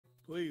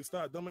Please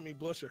stop. Don't make me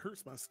blush. It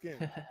hurts my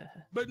skin.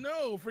 But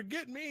no,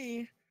 forget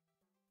me.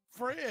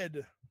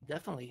 Fred.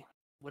 Definitely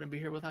wouldn't be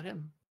here without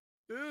him.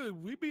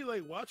 Dude, we'd be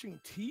like watching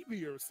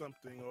TV or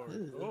something, or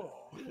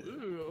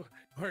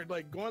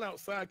like going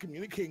outside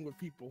communicating with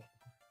people.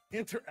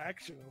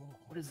 Interaction. Oh.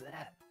 What is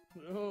that?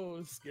 Oh,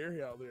 it's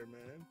scary out there,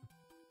 man.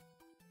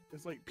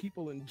 It's like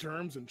people and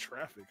germs and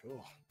traffic.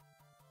 Oh.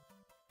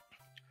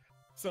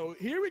 So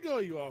here we go,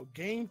 you all.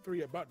 Game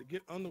 3 about to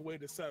get underway.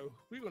 So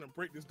we're gonna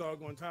break this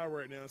doggone tie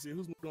right now and see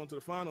who's going to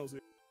the finals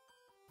here.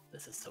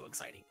 This is so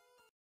exciting.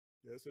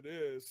 Yes, it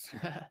is.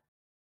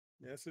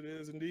 Yes, it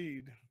is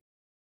indeed.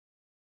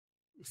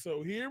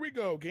 So here we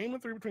go. Game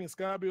 3 between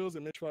Sky Bills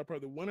and Mitch Flapper.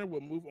 The winner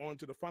will move on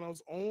to the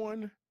finals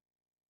on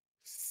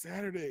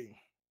Saturday.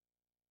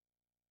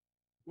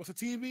 What's a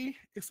TV?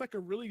 It's like a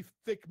really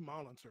thick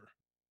monitor.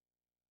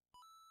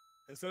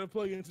 Instead of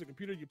plugging it into the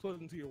computer, you plug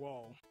it into your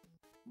wall.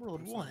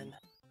 World 1.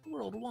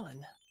 World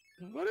 1.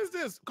 What is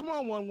this? Come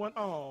on, 1-1.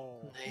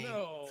 Oh, Dang,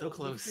 no. so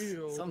close.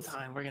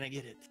 Sometime we're going to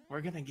get it.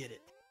 We're going to get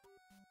it.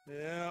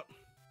 Yeah.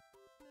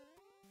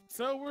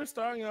 So we're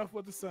starting off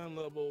with the sun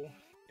level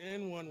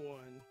in 1-1.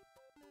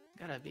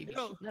 Got a baby,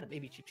 not a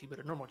baby Cheep Cheep, but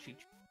a normal Cheep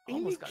Cheep. Ain't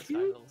Almost got cute?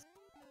 Sky Bills.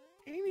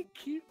 Ain't he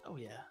cute? Oh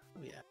yeah,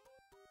 oh yeah.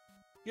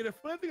 Yeah, the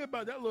funny thing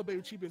about that little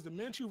baby Cheep is the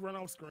minute you run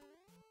off screen,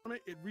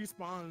 it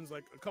respawns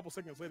like a couple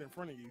seconds later in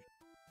front of you.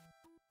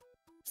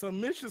 So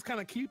Mitch is kind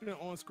of keeping it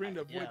on screen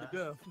to avoid the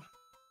death.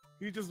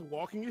 He's just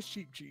walking his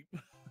Cheep Cheep.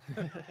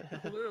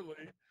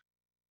 Literally.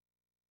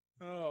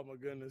 Oh my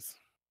goodness.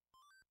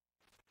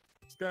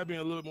 Sky being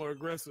a little more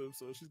aggressive,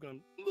 so she's gonna.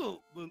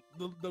 Look,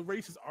 the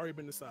race has already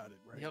been decided,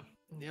 right?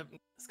 Yep.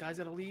 Sky's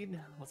got a lead.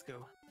 Let's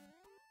go.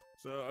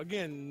 So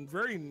again,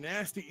 very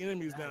nasty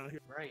enemies down here.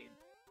 Right.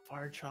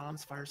 Fire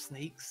chomps, fire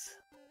snakes.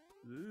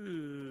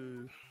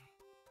 Ooh.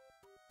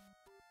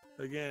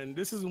 Again,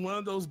 this is one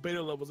of those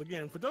beta levels.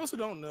 Again, for those who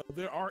don't know,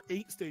 there are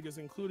 8 stages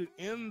included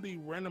in the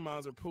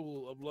randomizer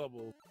pool of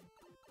levels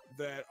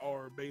that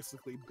are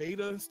basically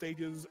beta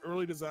stages,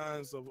 early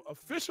designs of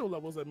official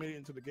levels that made it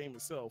into the game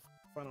itself,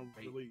 final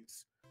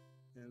release.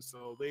 And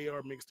so they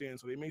are mixed in,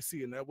 so they may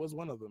see, and that was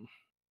one of them.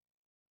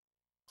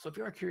 So if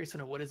you are curious to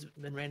know what has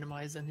been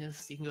randomized in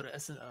this, you can go to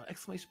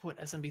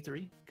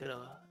 !SMB3.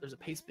 There's a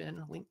paste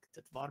bin link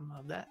at the bottom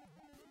of that.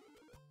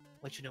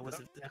 Let you know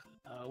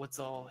what's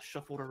all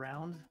shuffled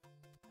around.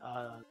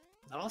 That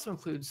also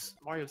includes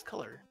Mario's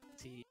color.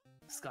 See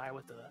Sky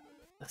with the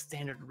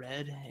standard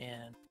red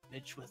and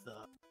Mitch with the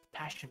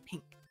passion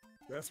pink.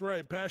 That's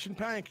right, passion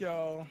pink,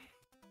 y'all.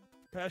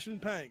 Passion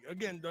pink.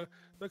 Again,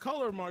 the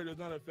color of Mario does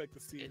not affect the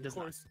seed, of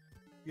course.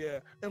 Yeah,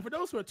 and for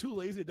those who are too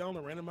lazy to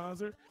download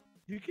Randomizer,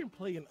 you can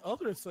play in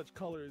other such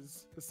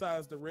colors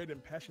besides the red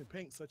and passion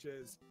pink, such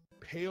as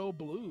pale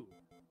blue,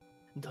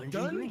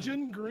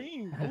 dungeon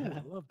green. Oh,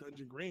 I love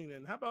dungeon green.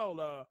 And how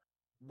about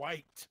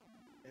white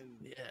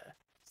and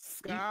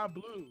sky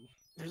blue?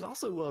 There's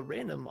also a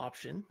random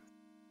option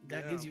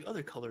that gives you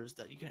other colors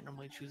that you can't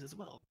normally choose as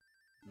well.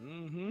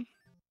 Mm-hmm.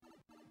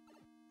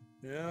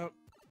 Yeah.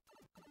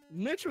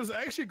 Mitch was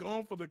actually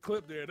going for the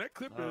clip there. That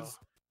clip is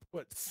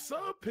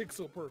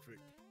sub-pixel perfect.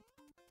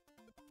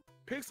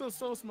 Pixels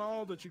so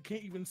small that you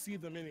can't even see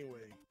them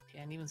anyway.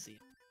 Can't even see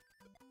it.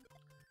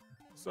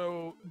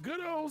 So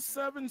good old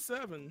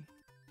 7-7.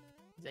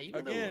 Yeah,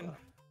 even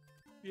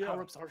though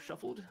power-ups are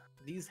shuffled,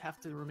 these have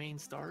to remain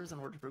stars in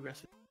order to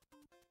progress.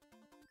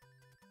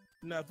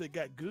 Now if they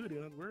got good,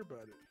 don't worry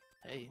about it.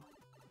 Hey.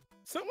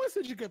 Someone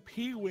said you could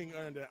P-wing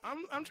under that.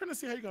 I'm trying to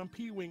see how you're gonna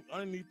P-wing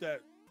underneath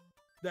that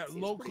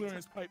low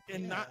clearance pipe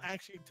and not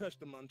actually touch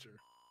the muncher.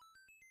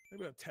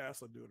 Maybe a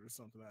Tesla do it or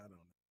something. I don't know.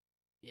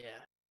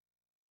 Yeah.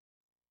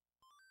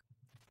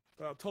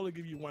 But I'll totally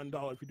give you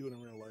 $1 if you do it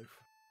in real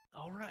life.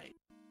 All right.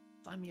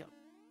 Sign me up.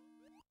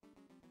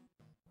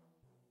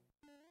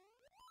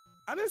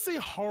 I didn't say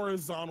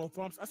horizontal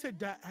thumps. I said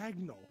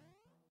diagonal,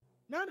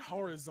 not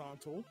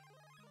horizontal.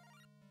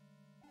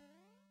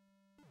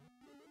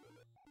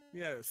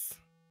 Yes.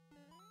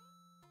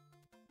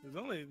 There's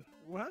only,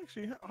 well,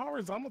 actually,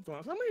 horizontal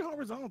thumps. How many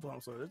horizontal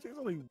thumps are there?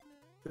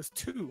 There's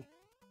two.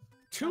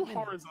 Two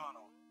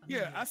horizontal.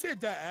 Yeah, I said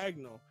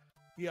diagonal.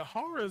 Yeah,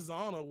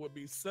 horizontal would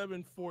be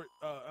 7 fort.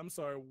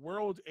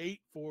 World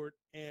 8 fort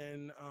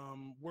and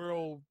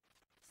World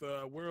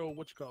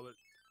what you call it?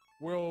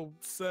 World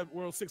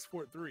 6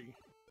 fort 3.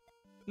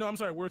 No, I'm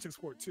sorry, World 6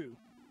 fort 2.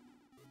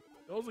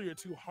 Those are your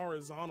two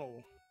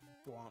horizontal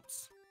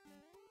thwomps.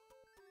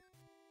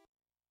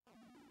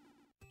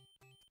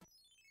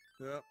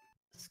 Yep.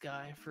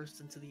 Sky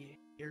first into the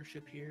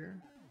airship here.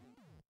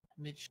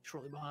 Mitch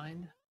shortly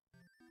behind.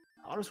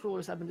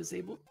 Auto-scrollers have been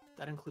disabled.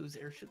 That includes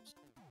airships.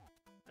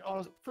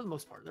 For the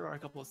most part, there are a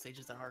couple of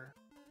stages that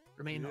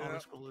remain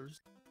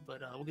auto-scrollers,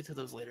 but we'll get to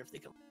those later if they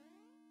come.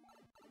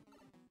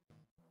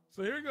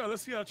 So here we go.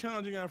 Let's see how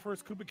challenging our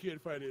first Koopa Kid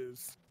fight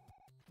is.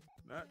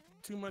 Not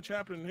too much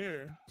happening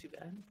here. Too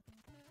bad.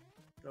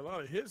 Got a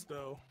lot of hits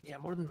though. Yeah,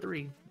 more than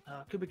 3.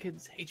 Koopa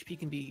Kid's HP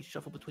can be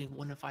shuffled between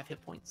 1 and 5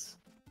 hit points,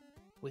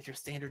 with your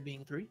standard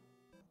being 3.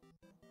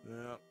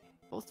 Yeah.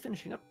 Both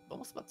finishing up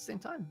almost about the same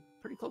time.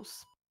 Pretty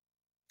close.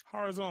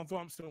 Horizontal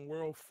thwomps in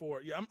World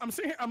 4. Yeah,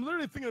 I'm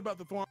literally thinking about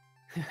the thwomp.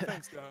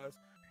 Thanks, guys.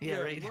 Yeah,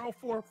 right. World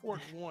 4, Fort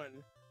 1.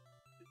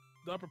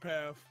 The upper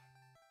path.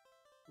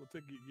 We'll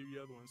give you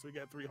the other one. So we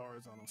got 3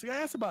 horizontal. See, I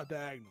asked about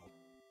diagonal.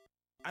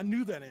 I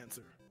knew that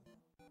answer.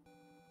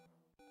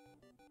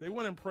 They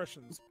want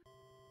impressions.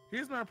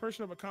 Here's my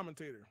impression of a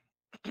commentator.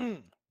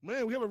 Man,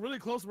 we have a really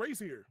close race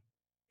here.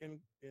 And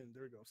there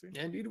we go. See?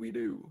 Indeed we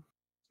do.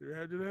 See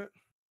how to do that?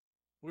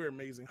 We're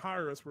amazing.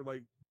 Hire us for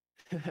like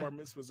bar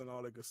mitzvahs and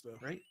all that good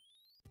stuff. Right?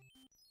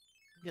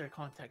 Get our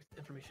contact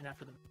information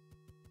after them.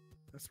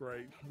 That's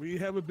right. We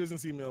have a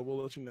business email.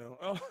 We'll let you know.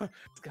 Oh,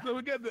 so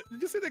we got did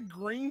you see the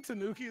green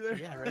Tanuki there?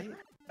 Yeah, right?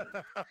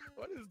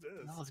 What is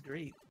this? That was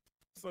great.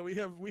 So we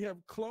have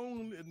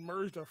cloned and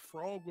merged a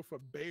frog with a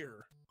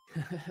bear.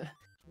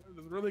 What is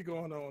really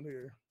going on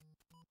here?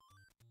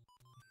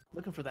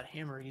 Looking for that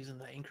hammer using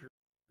the anchor.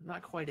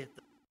 Not quite it.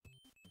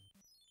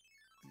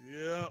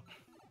 Yeah.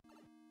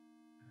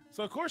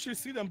 So of course you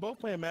see them both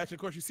playing match. Of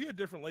course you see a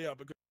different layout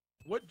because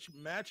what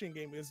matching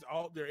game is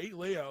there are 8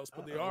 layouts,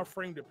 but they are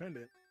frame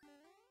dependent.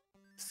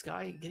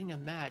 Sky getting a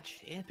match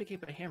and picking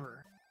up a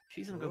hammer.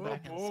 She's gonna go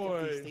back and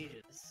skip these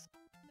stages.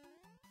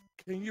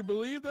 Can you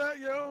believe that,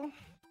 yo?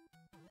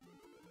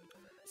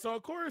 So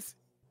of course,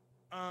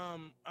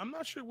 I'm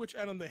not sure which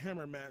add-on the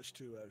hammer match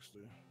to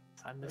actually.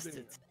 I missed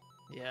it.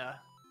 Yeah.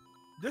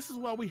 This is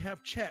why we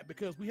have chat,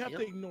 because we have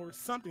to ignore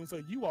something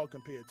so you all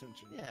can pay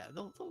attention. Yeah,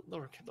 they'll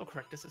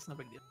correct us. It's no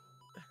big deal.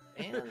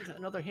 And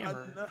another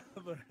hammer.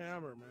 Another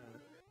hammer, man.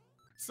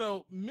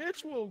 So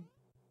Mitch will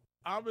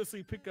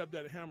obviously pick up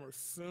that hammer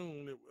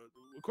soon.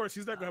 Of course,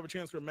 he's not gonna have a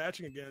chance for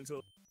matching again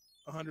until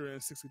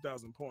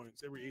 160,000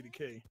 points every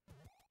 80K.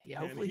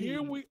 Yeah, and hopefully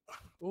here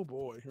oh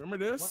boy, remember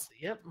this?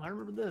 Yep, I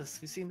remember this.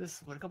 We've seen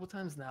this a couple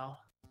times now.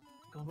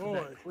 Going for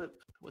that clip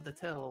with the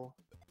tail.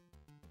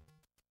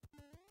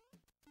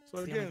 So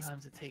it's again, the only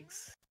times it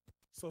takes.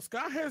 So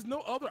Sky has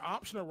no other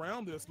option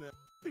around this now.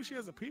 I think she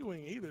has a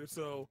P-wing either,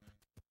 so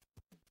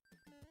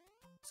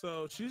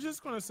she's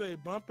just gonna say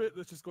bump it.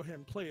 Let's just go ahead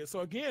and play it.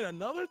 So again,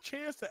 another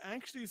chance to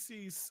actually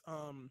see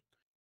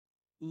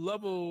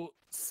level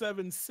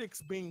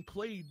 7-6 being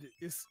played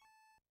is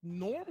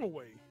normal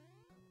way.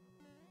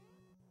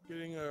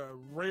 Getting a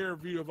rare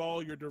view of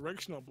all your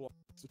directional blocks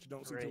that you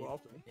don't see too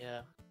often.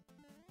 Yeah.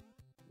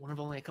 One of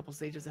only a couple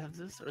stages that have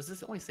this, or is this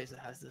the only stage that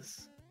has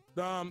this?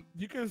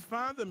 You can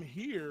find them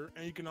here,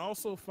 and you can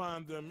also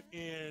find them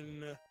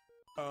in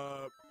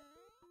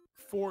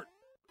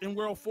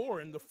World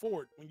 4 in the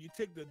fort when you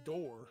take the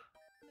door.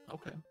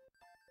 Okay.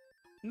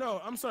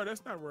 No, I'm sorry,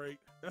 that's not right.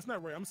 That's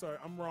not right. I'm sorry,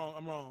 I'm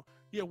wrong.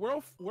 Yeah,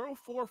 World 4,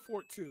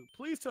 Fort 2.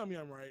 Please tell me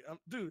I'm right.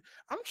 Dude,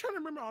 I'm trying to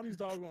remember all these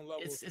doggone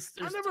levels.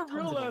 I never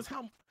realized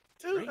how,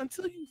 dude,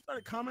 until you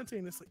started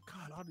commenting, it's like,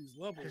 God, all these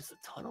levels. There's a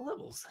ton of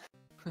levels.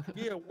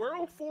 Yeah,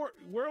 World 4,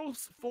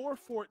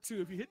 Fort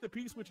 2. If you hit the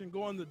P switch and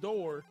go on the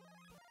door,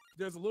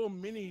 there's a little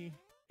mini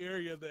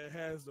area that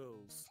has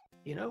those.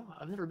 You know,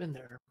 I've never been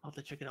there. I'll have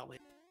to check it out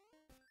later.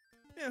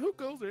 Yeah, who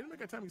goes there? They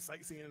got time to be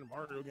sightseeing in a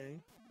Mario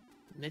game.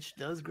 Mitch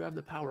does grab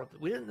the power up.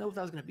 We didn't know if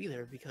that was going to be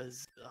there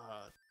because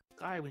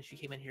Sky, when she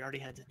came in here, already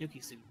had the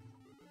Nuki suit.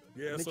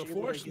 Yeah, Mitch so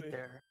fortunately,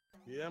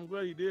 yeah, I'm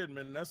glad you did,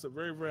 man. That's a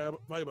very, very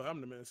valuable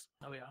item to miss.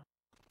 Oh yeah.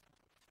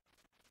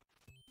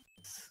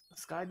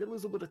 Sky did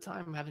lose a bit of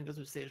time having to go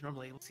through the stage.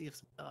 Normally, we'll see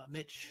if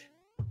Mitch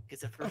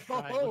gets a first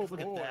try. Look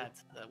at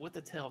that. With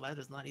the tail, that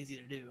is not easy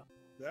to do.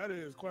 That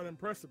is quite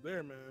impressive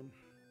there, man.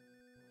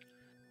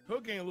 He'll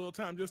gain a little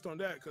time just on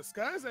that, because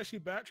Sky's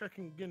actually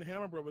backtracking, getting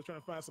Hammer Brothers, trying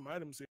to find some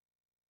items here.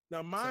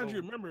 Now, mind you,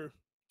 remember,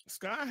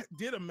 Sky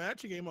did a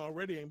matching game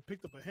already and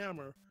picked up a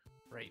hammer.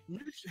 Right.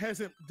 Mitch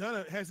hasn't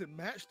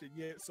matched it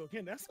yet, so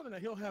again, that's something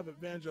that he'll have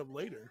advantage of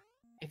later.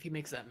 If he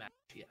makes that match,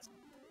 yes.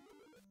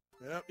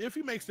 Yeah, if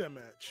he makes that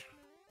match.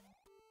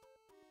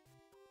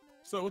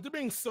 So with there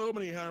being so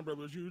many Hammer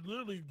Brothers, you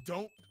literally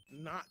don't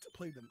not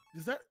play them.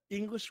 Is that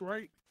English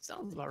right?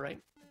 Sounds about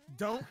right.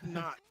 Don't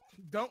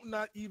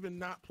not even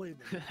not play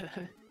them.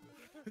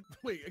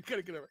 Wait, I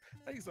gotta get over.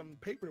 I need some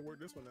paper to work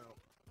this one out.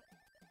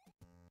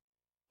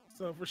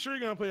 So for sure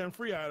you're gonna play on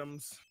free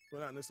items.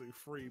 Well, not necessarily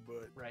free,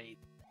 but right.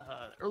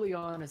 Early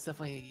on, it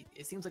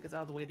seems like it's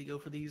out of the way to go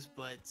for these,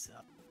 but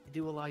they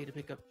do allow you to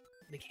pick up.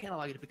 They can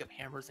allow you to pick up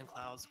hammers and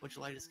clouds, which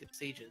allow you to skip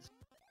stages,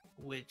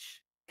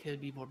 which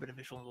could be more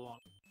beneficial in the long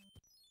run.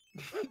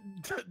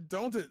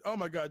 Don't it? Oh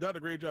my God, that's a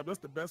great job. That's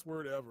the best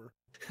word ever.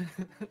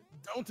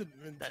 Don't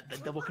invent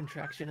that double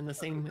contraction in the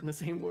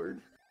same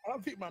word. I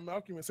don't think my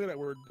mouth can even say that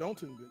word.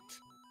 Don't invent.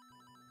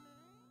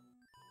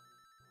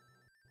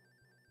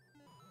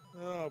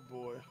 Oh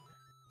boy.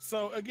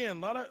 So again,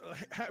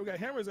 we got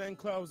hammers and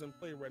clouds in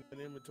play right in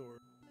the inventory.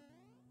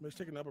 Let's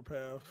take an upper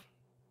path.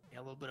 Yeah,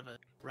 a little bit of a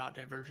route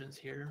divergence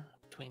here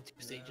between two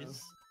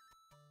stages.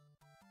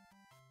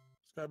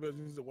 Skybears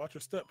needs to watch her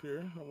step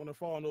here. I want to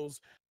fall on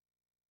those.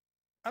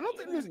 I don't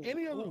think there's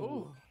any other.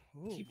 Oh,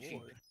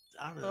 cheap.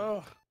 Out of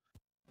oh,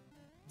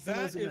 that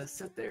is gonna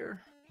sit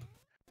there.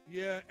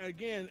 Yeah,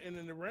 again, and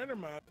in the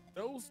randomizer,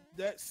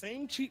 that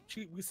same cheap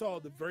we saw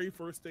at the very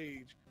first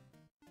stage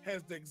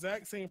has the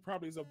exact same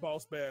properties of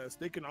Boss Bass.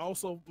 They can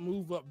also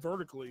move up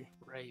vertically.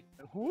 Right.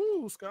 And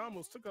whoo, Sky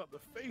almost took out the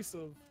face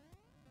of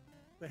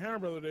the Hammer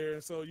Brother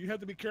there. So you have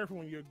to be careful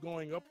when you're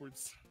going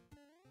upwards.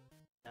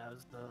 Yeah, it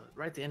was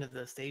right at the end of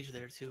the stage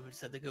there too. It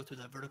said to go through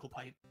the vertical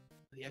pipe,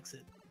 the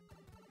exit.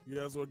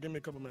 Yeah, so give me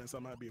a couple minutes. I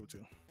might be able to.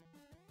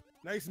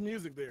 Nice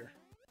music there.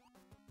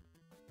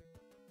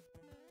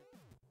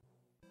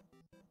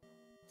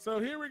 So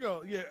here we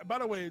go. Yeah, by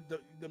the way,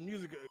 the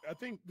music, I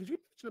think, did you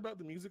mention about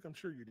the music? I'm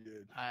sure you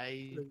did.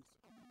 I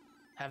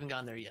haven't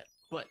gotten there yet,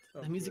 but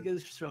Oh, the music good.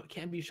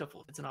 can be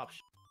shuffled. It's an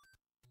option.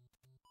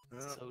 Yeah.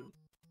 So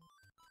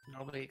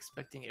normally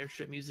expecting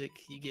airstrip music,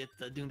 you get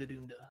the Doonda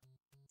Doonda.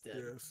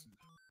 Yes.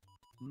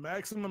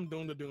 Maximum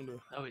Doonda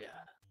Doonda. Oh yeah.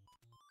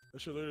 That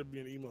should literally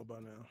be an email by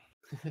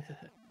now.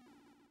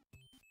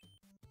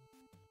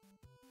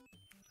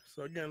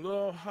 So again, a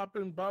little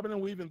hopping, bobbing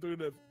and weaving through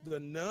the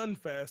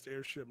non-fast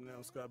airship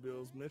now, Scott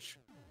Bills. Mitch,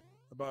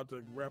 about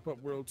to wrap up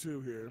World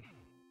 2 here.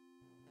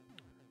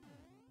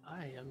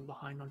 I am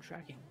behind on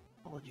tracking.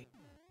 Apology.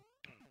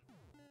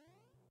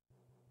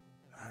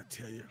 I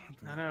tell you.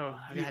 I know.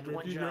 I had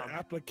one your job.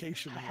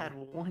 application. I had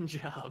one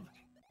job.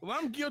 Well,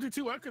 I'm guilty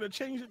too. I could have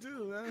changed it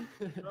too, man.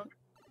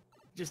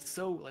 Just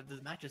so like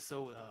the match is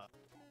so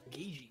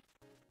engaging.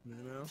 You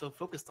know, So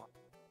focused on.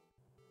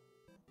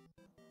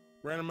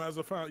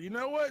 Randomizer final. You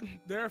know what?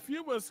 There are a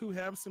few of us who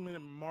have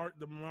submitted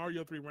the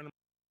Mario 3 randomizer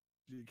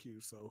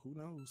GQ, so who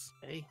knows?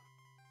 Hey,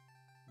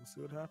 We'll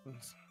see what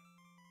happens.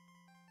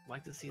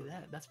 like to see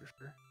that. That's for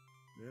sure.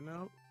 You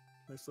know,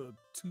 it's a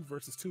 2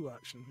 versus 2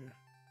 action here.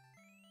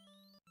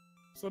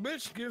 So,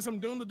 Mitch, getting some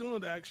Doom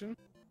to action.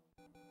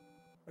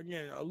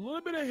 Again, a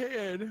little bit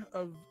ahead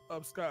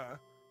of Sky.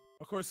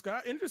 Of course,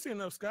 Sky, interesting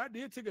enough, Sky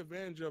did take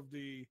advantage of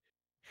the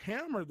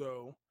hammer,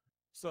 though.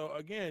 So,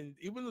 again,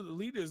 even though the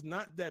lead is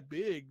not that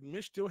big,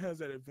 Mitch still has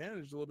that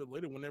advantage a little bit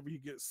later whenever he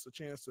gets a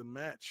chance to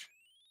match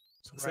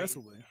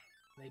successfully.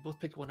 Right. They both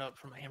picked one up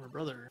from a Hammer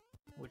Brother,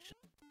 which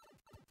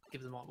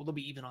gives them all. Well, they'll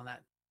be even on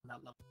that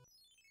level.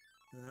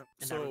 Yeah.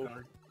 In that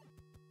regard.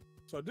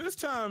 So this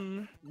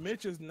time,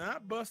 Mitch is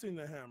not busting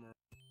the hammer.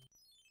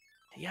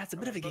 Yeah, it's a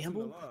bit of a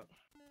gamble.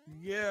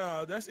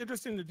 Yeah, that's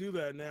interesting to do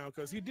that now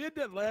because he did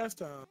that last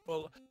time.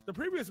 Well, the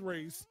previous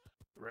race,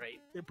 Right.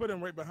 they put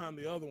him right behind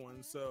the other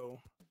one. So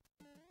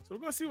we're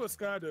gonna see what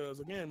Sky does.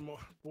 Again,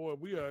 boy,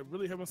 we are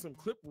really having some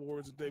clip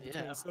wars today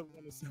between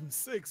 7-1 and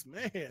 7-6,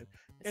 man.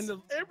 And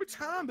every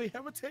time they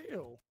have a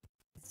tail.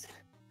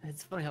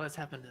 It's funny how that's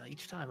happened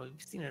each time. We've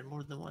seen it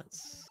more than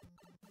once.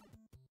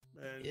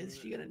 And, Is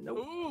she gonna know?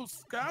 Ooh,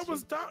 Sky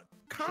was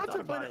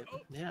contemplating. Oh,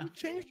 yeah. She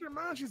changed her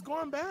mind. She's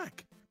going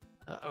back.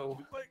 Uh-oh.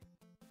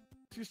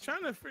 She's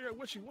trying to figure out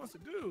what she wants to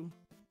do.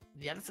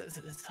 Yeah, it's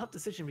a tough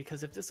decision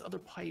because if this other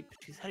pipe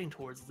she's heading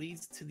towards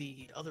leads to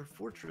the other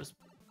fortress,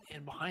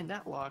 and behind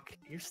that lock,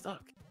 you're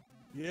stuck.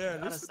 Yeah,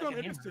 this is going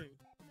to be interesting.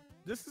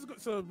 This is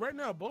so right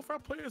now, both our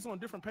players on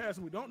different paths,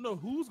 and we don't know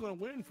who's going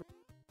to win.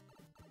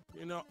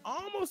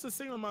 Almost the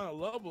same amount of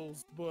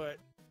levels, but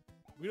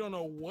we don't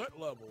know what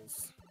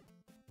levels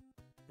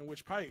and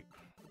which pipe,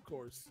 of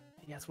course.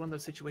 Yeah, it's one of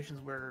those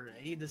situations where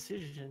a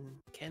decision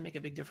can make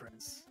a big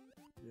difference.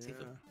 Yeah.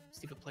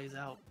 See if it plays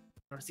out,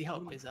 or see how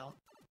it plays out.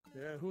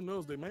 Yeah, who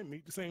knows? They might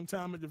meet the same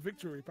time at the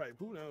victory pipe.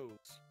 Who knows?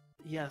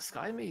 Yeah,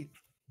 Sky may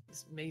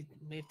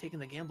have taken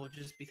the gamble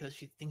just because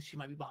she thinks she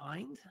might be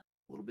behind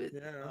a little bit.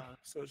 Yeah,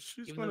 so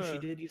she's even though she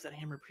did use that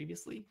hammer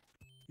previously.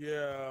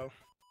 Yeah.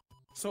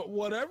 So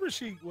whatever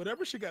she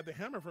got the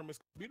hammer from is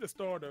be the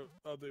start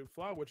of the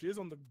fly, which is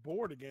on the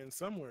board again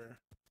somewhere.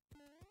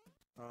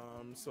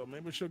 So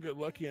maybe she'll get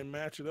lucky and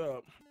match it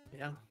up.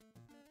 Yeah.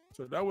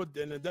 So that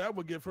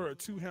would give her a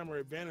 2-hammer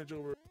advantage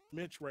over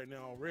Mitch right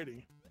now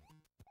already.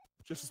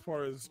 Just as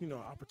far as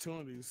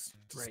opportunities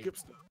to skip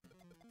stuff.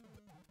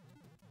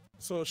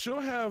 So she'll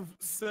have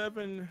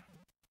 7-8.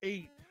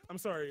 I'm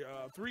sorry,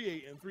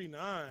 3-8 and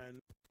 3-9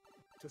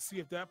 to see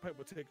if that pipe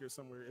will take her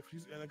somewhere.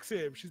 Like I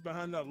said, if she's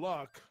behind that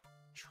lock,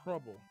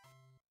 trouble.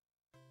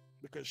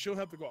 Because she'll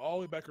have to go all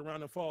the way back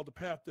around and follow the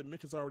path that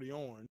Mitch is already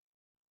on.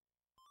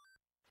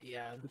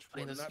 Yeah, which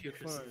will not be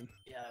fun.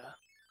 Yeah.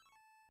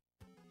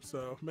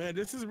 So, man,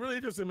 this is really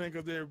interesting, man,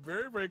 because they're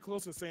very, very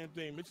close to the same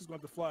thing. Mitch is going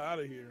to fly out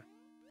of here.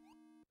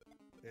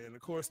 And,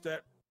 of course,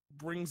 that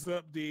brings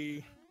up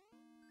the...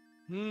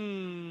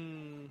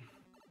 You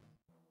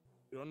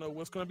don't know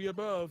what's going to be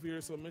above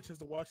here, so Mitch has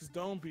to watch his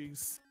dome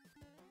piece.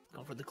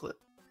 Going for the clip.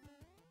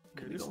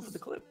 Could be going for the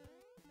clip.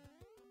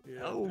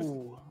 Yeah.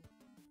 Oh.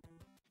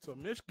 So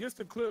Mitch gets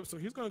the clip, so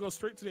he's going to go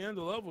straight to the end of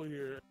the level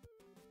here.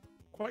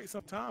 Quite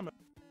some time.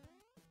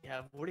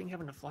 Yeah, avoiding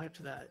having to fly up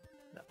to that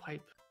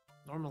pipe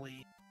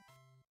normally.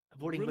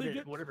 Avoiding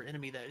whatever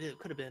enemy that it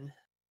could have been.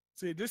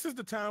 See, this is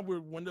the time where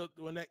when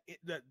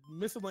that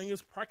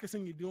miscellaneous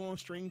practicing you do on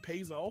stream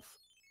pays off.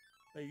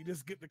 And you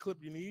just get the clip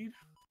you need.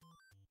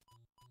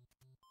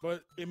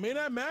 But it may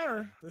not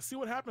matter. Let's see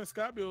what happens.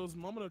 Scott Bill's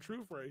moment of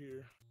truth right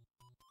here.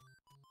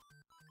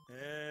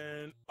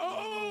 And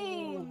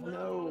oh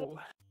no.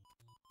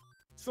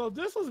 So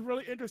this was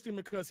really interesting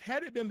because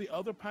had it been the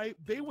other pipe,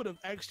 they would have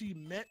actually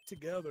met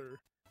together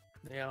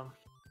Yeah.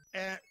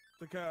 at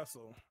the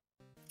castle.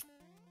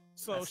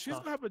 So That's she's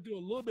tough. gonna have to do a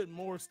little bit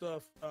more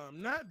stuff.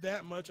 Not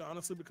that much,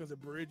 honestly, because the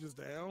bridge is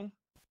down.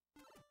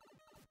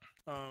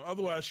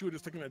 Otherwise, she would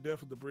have just taken a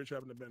death if the bridge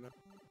happened to been up.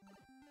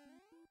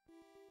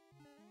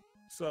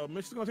 So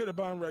Mitch is gonna take the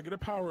bottom right, get a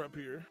power up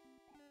here.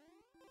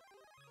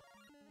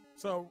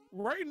 So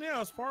right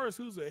now, as far as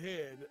who's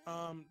ahead,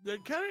 they're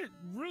kind of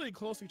really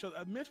close to each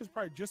other. Mitch is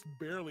probably just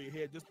barely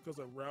ahead just because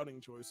of routing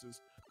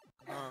choices.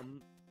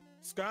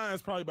 Sky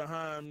is probably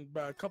behind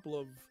by a couple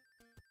of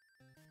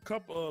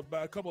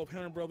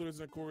Hammer Brothers,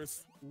 and of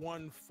course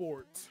one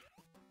Fort.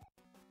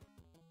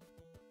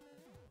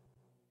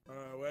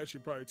 Well,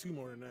 actually, probably two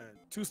more than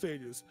that. 2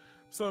 stages.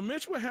 So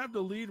Mitch will have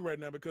the lead right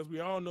now because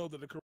we all know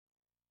that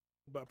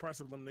by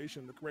process of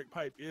elimination, the correct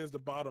pipe is the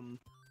bottom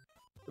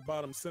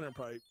center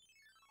pipe.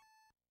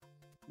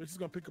 Mitch is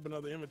gonna pick up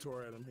another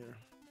inventory item here.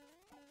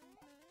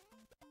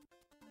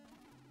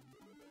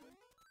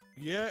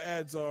 Yeah,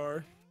 ads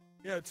are.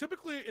 Yeah,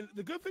 typically, and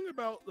the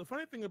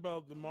funny thing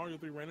about the Mario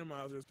 3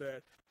 randomizer is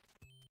that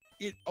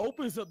it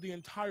opens up the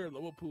entire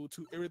level pool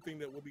to everything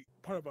that will be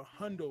part of a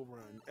hundo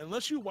run.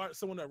 Unless you watch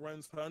someone that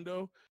runs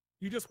hundo,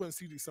 you just wouldn't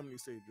see some of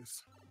these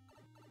stages.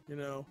 You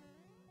know?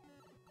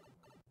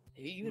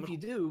 Even if you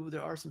do,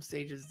 there are some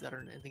stages that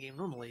are in the game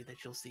normally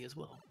that you'll see as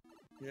well.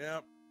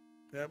 Yep.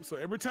 Yep. So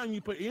every time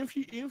you play, if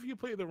you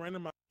play the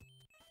randomizer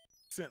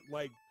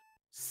like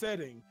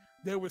setting,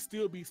 there would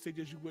still be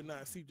stages you would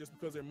not see just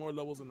because there are more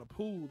levels in the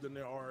pool than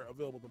there are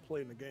available to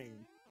play in the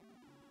game.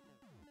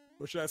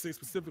 Or should I say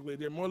specifically,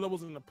 there are more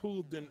levels in the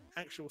pool than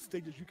actual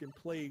stages you can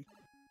play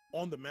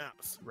on the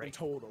maps in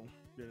total,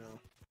 you know.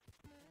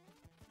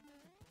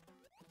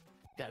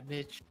 Got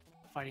Mitch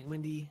fighting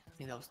Windy. I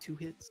think that was 2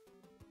 hits.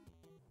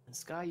 And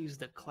Sky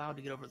used the cloud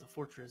to get over the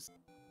fortress.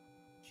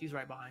 She's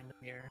right behind him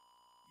here.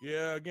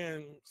 Yeah,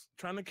 again,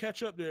 trying to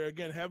catch up there.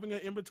 Again, having an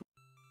in-between,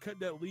 cut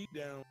that lead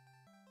down.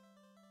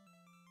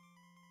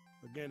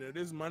 Again, it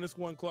is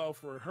 -1 cloud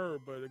for her,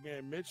 but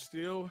again, Mitch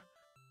still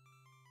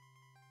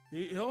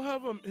he'll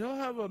have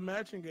a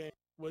matching game.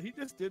 Well, he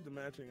just did the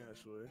matching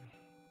actually.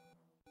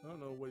 I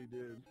don't know what he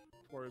did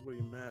as far as what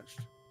he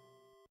matched.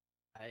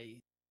 I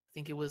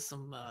think it was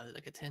some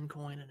like a 10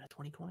 coin and a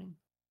 20 coin.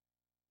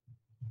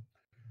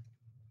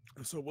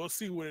 So we'll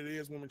see what it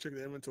is when we check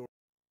the inventory.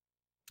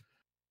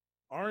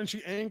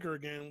 RNG Anchor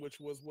again, which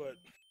was what?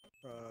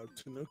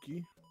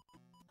 Tanuki.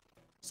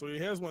 So he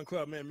has 1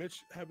 cloud. Man,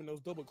 Mitch having those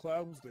double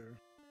clouds there.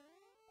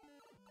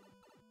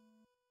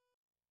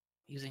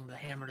 Using the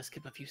hammer to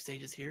skip a few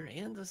stages here,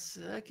 and the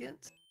second.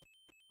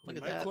 Look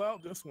at that. that.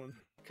 Cloud this one.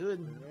 Could.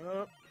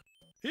 Yep.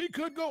 He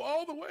could go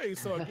all the way.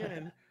 So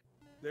again,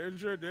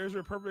 there's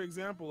your perfect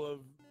example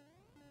of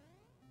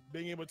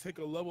being able to take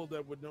a level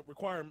that would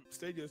require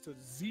stages to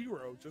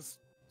 0, just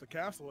the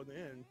castle at the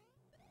end.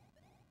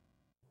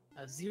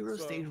 A 0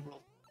 stage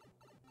world.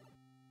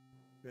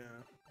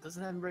 Yeah.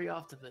 Doesn't happen very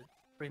often, but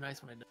pretty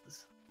nice when it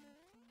does.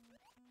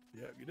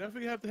 Yeah, you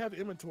definitely have to have the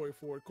inventory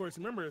for it. Of course,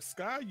 remember,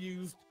 Sky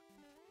used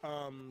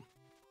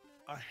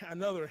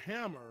another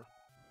hammer.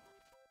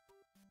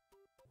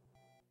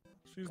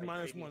 She's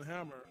Right, -1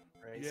 hammer.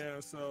 Right. Yeah,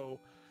 so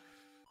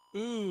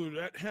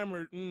that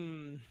hammer.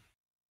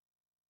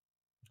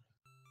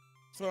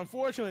 So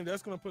unfortunately,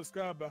 that's gonna put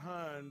Sky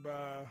behind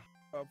by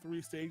about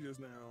 3 stages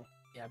now.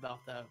 Yeah,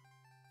 about that.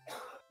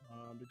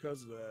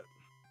 Because of that.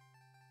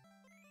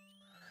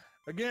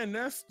 Again,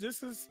 this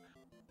is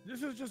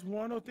just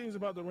one of those things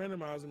about the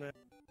randomizer, man.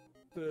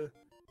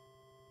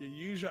 You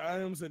use your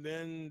items, and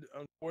then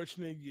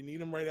unfortunately you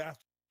need them right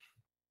after.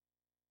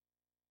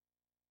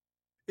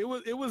 It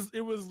was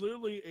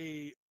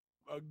literally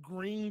a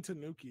green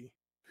Tanuki.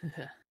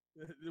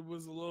 It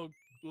was a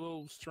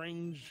little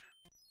strange.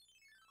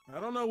 I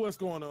don't know what's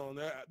going on.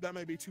 That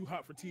may be too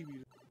hot for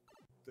TV,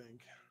 I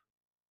think.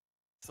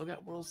 Still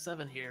got World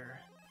 7 here,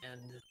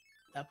 and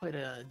that played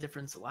a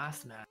difference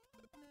last match,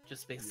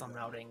 just based on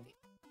routing.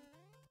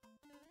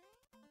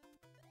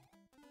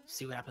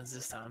 See what happens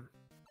this time.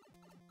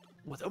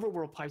 With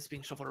overworld pipes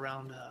being shuffled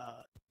around,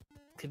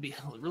 could be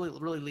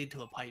really lead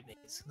to a pipe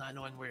maze, not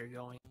knowing where you're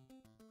going.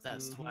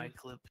 That swag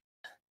clip.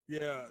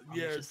 Yeah.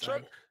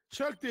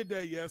 Chuck did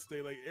that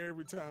yesterday. Like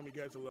every time he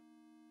got to level,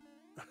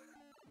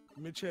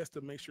 Mitch has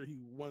to make sure he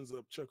ones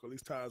up Chuck, or at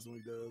least ties when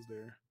he does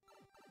there.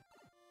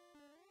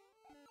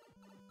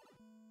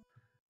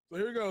 So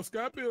here we go.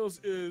 Sky Bills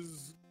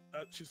is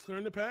she's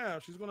clearing the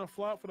path. She's gonna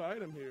flop for the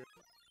item here.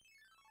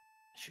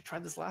 She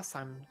tried this last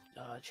time.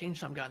 Change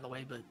time got in the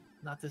way, but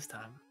not this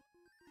time.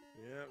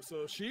 Yeah,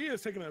 so she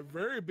is taking a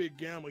very big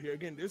gamble here.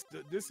 Again,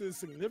 this is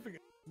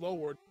significant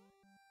lower.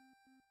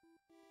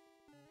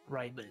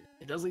 Right, but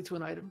it does lead to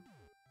an item,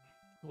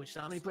 which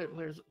not many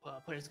players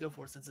go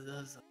for, since it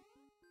is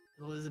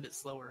a bit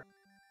slower.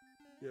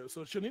 Yeah,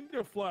 so she'll need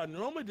to fly.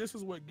 Normally, this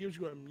is what gives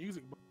you a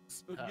music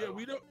box. Yeah,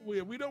 we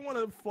don't want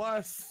to fly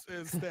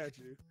as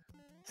statue.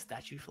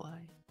 Statue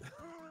fly.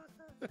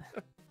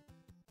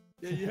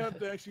 Yeah, you have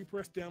to actually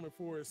press down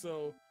before it.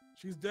 So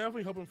she's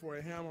definitely hoping for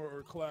a hammer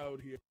or cloud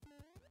here.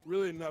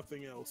 Really,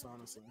 nothing else,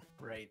 honestly.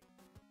 Right.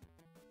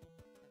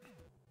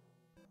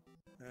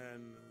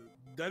 And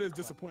that is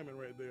disappointment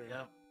right there.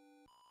 Yep.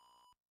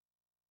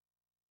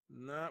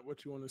 Not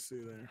what you want to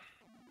see there.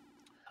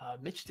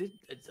 Mitch did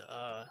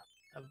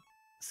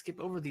skip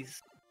over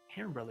these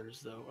Hammer Brothers,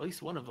 though, or at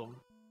least one of them.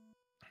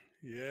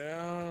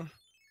 Yeah.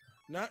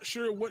 Not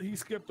sure what he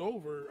skipped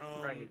over.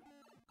 Right.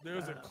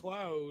 There's a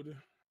cloud.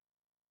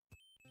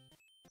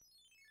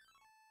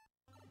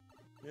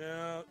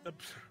 Yeah.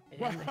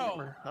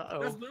 Wow.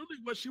 That's literally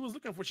what she was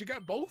looking for. She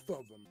got both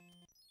of them.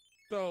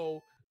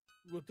 So,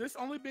 with this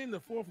only being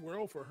the 4th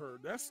world for her,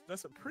 that's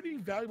a pretty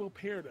valuable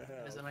pair to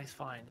have. That's a nice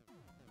find.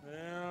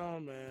 Yeah,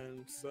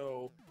 man.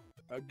 So,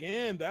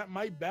 again, that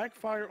might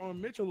backfire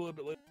on Mitch a little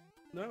bit later.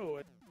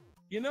 No,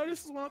 you know,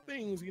 this is one of the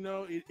things, you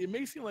know, it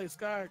may seem like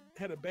Sky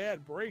had a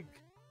bad break,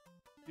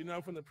 you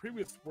know, from the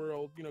previous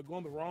world, you know,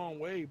 going the wrong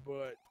way,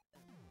 but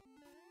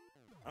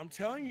I'm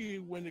telling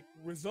you, when it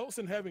results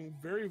in having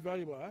very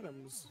valuable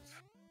items.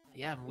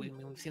 Yeah, we've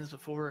seen this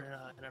before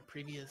in a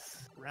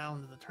previous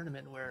round of the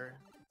tournament where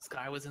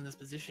Sky was in this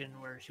position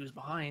where she was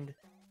behind,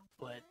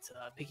 but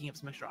picking up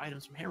some extra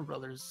items from Hammer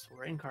Brothers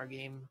or in-car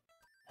game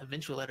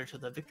eventually led her to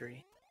the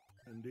victory.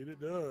 Indeed it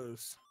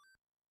does.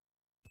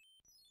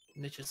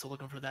 Mitch is still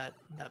looking for that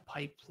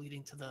pipe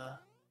leading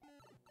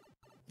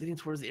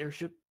towards the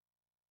airship.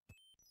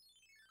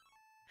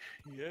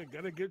 Yeah,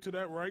 gotta get to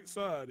that right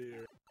side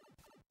here.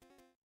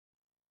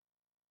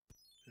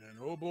 And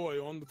oh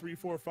boy, on the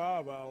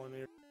 345 island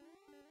here.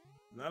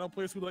 Not a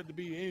place we'd like to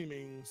be any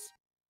means.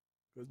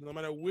 Because no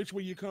matter which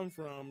way you come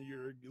from,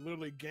 you're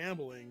literally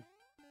gambling.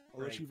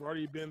 Unless you've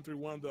already been through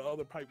one of the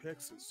other pipe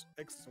X's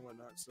and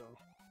whatnot, so.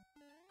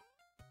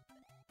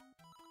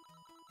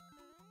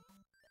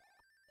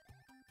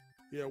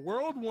 Yeah,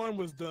 World 1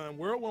 was done.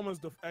 World 1 was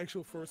the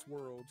actual first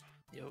world.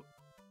 Yep.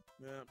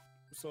 Yeah.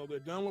 So they're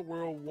done with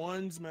World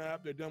 1's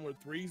map. They're done with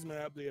 3's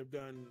map. They have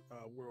done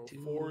World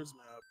 4's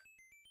map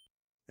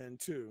and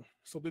 2.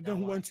 So they've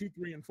done 1, 2,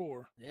 3, and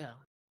 4. Yeah.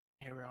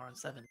 Here we are on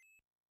 7.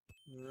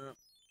 Yeah.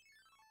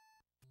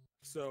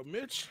 So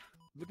Mitch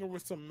looking for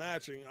some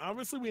matching.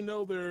 Obviously, we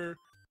know there's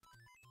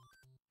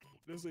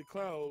a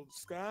cloud.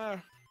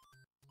 Sky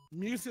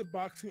music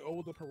boxing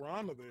over the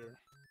piranha there.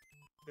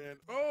 And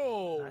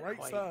Not right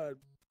quite. side.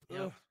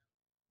 Yep.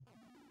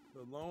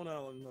 The Lone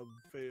Island of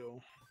fail.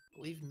 I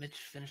believe Mitch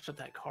finished up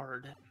that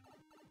card.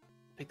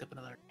 Picked up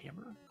another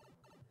hammer.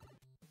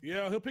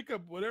 Yeah, he'll pick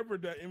up whatever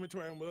that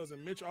inventory was,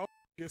 and Mitch also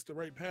gets the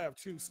right path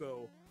too.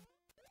 So,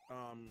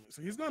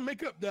 so he's gonna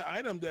make up that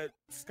item that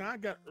Sky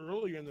got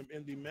earlier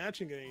in the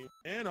matching game,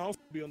 and also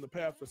be on the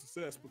path for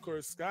success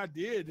because Sky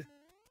did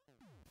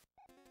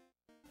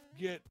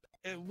get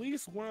at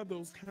least one of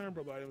those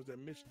camera items that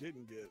Mitch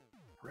didn't get.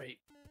 Right.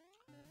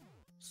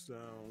 So,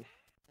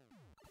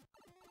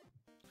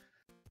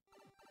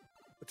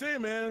 I tell you,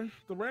 man,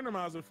 the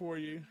randomizer for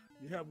you.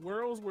 You have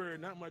worlds where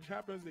not much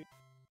happens.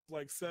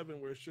 Like 7,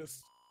 where it's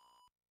just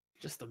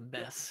a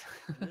mess.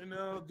 You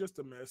know, just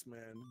a mess,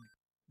 man.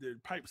 There are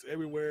pipes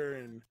everywhere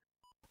and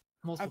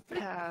multiple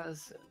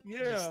paths.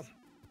 Yeah.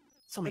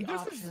 So many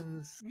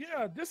options.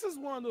 This is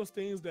one of those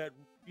things that,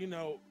 you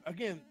know,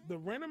 again, the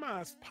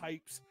randomized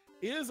pipes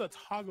is a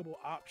toggleable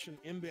option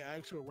in the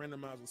actual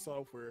randomizer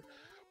software,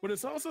 but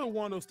it's also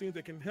one of those things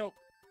that can help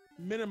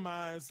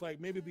minimize like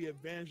maybe the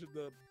advantage of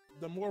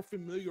the more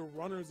familiar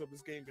runners of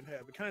this game can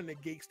have. It kind of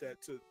negates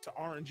that to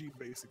RNG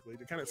basically,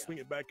 to kind of swing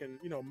it back in,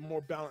 you know,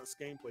 more balanced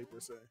gameplay per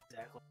se.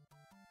 Exactly.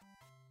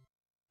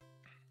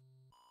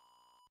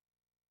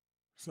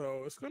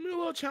 So it's gonna be a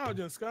little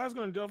challenging. Sky's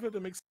gonna definitely have to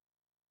make.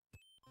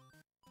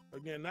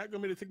 Again, not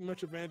gonna be able to take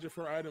much advantage of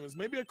her items.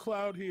 Maybe a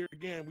cloud here.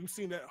 Again, we've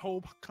seen that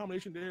whole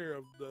combination there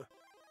of the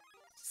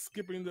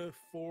skipping the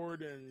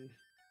forward and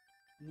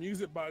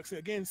music boxing.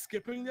 Again,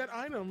 skipping that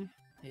item.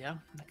 Yeah,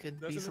 that could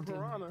be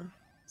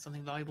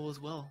something valuable as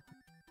well.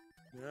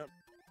 Yep.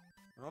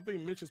 I don't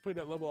think Mitch has played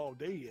that level all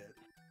day yet.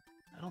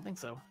 I don't think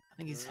so. I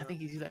think he's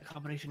used that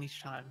combination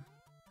each time.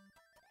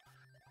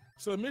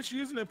 So Mitch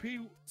using the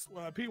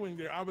P-wing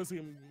there,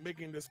 obviously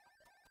making this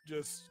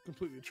just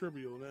completely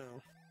trivial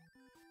now.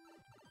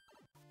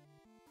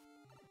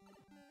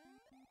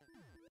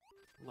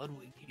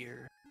 Ludwig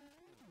here.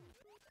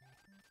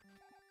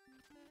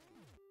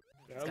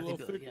 Yeah, a little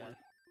thick one.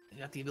 You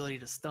got the ability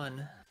to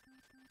stun,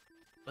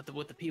 but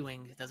with the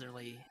P-wing, it doesn't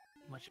really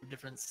much of a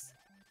difference.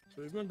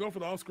 So he's gonna go for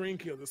the off-screen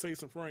kill to save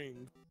some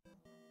frames.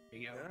 There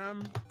you go. And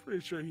I'm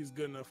pretty sure he's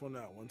good enough on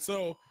that one.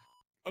 So,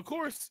 of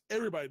course,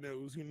 everybody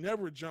knows you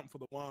never jump for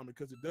the wand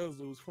because it does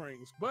lose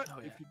frames. But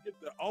if you get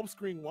the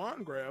off-screen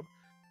wand grab,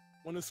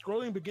 when the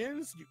scrolling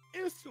begins, you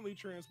instantly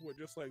transport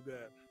just like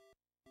that,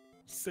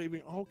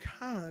 saving all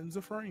kinds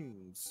of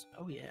frames.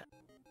 Oh yeah.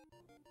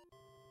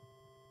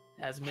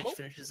 As Mitch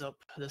finishes up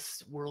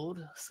this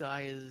world,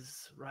 Sky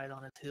is right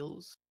on its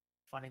heels,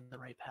 finding the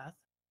right path.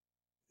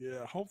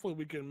 Yeah, hopefully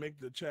we can make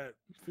the chat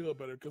feel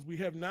better because we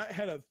haven't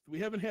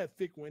had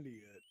thick windy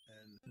yet,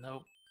 and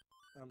nope.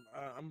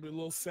 I'm a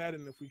little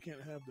saddened if we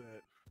can't have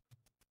that.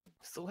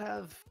 Still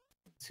have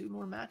 2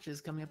 more matches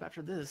coming up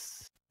after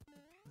this.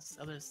 This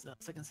other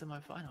second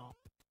semifinal.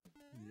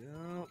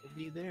 Yeah, we'll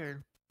be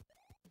there.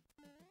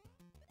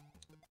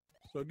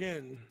 So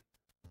again,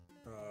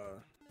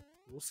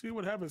 we'll see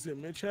what happens here.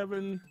 Mitch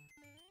having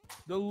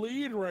the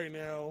lead right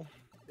now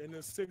in the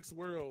 6th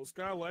world.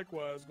 Sky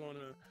likewise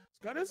gonna.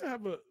 Sky doesn't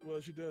have a.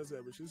 Well, she does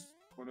have, but she's.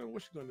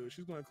 What's she gonna do?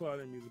 She's gonna cloud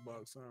in music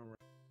box. All right.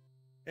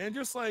 And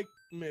just like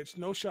Mitch,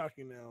 no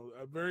shocking now.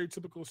 A very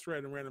typical strat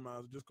in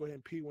randomizer. Just go ahead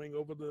and P-wing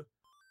over the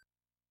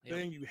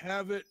thing. You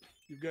have it.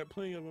 You've got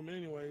plenty of them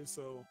anyway.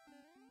 So.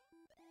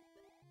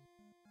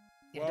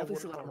 Yeah, definitely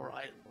see a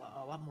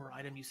lot more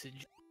item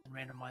usage in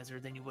randomizer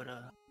than you would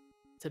a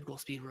typical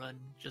speed run.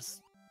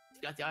 Just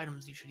if you got the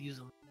items, you should use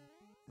them.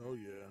 Oh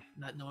yeah.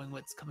 Not knowing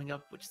what's coming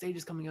up, which stage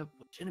is coming up,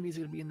 which enemies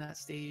are going to be in that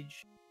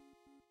stage.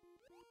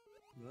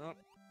 Yep.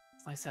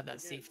 It's nice to have that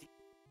safety.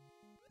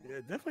 Yeah,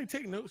 definitely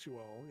take notes, you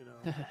all.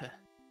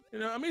 You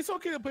know, I mean, it's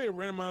okay to play a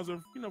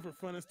randomizer, for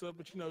fun and stuff.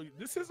 But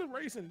this is a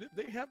race, and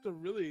they have to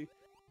really.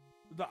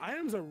 The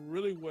items are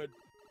really what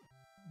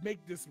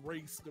make this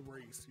race the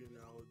race.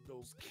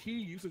 Those key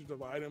usage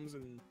of items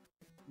and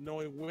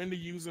knowing when to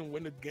use them,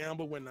 when to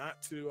gamble, when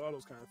not to, all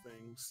those kind of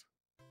things.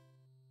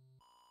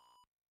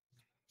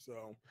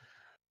 So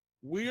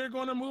we are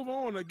going to move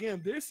on.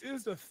 Again, this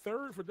is the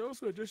 3rd. For those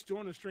who have just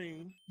joined the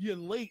stream, you're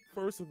late,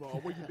 first of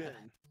all. Where you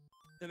been?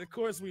 And of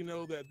course, we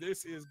know that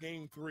this is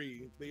game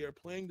 3. They are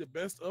playing the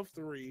best of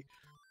 3.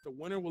 The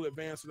winner will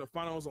advance to the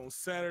finals on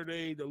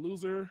Saturday. The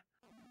loser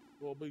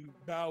will be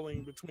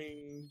battling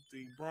between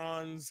the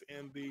bronze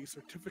and the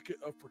certificate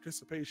of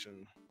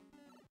participation.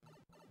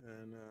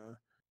 And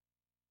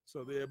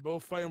so they're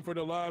both fighting for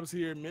their lives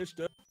here. Mitch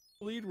does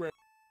lead right.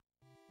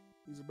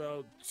 He's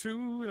about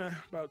two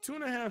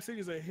and a half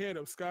stages ahead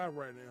of Sky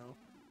right now.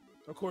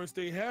 Of course,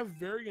 they have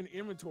varying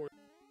inventory.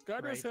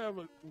 Sky does have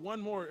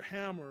one more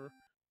hammer,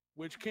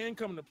 which can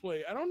come into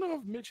play. I don't know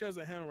if Mitch has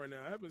a hammer right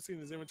now. I haven't seen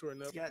his inventory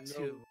enough. He's got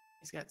two.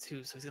 He's got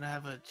 2, so he's gonna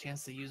have a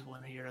chance to use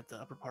one here at the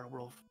upper part of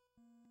World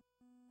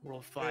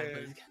 5.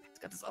 But he's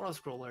got this auto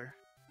scroller.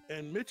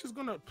 And Mitch is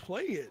gonna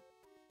play it.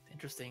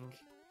 Interesting.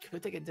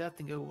 Could take a death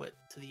and go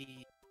to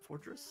the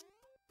fortress?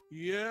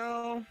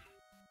 Yeah.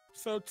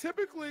 So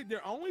typically,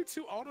 there are only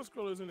 2 auto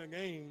scrollers in the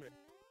game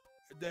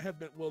that have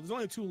been. Well, there's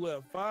only 2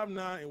 left: 5,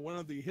 9, and one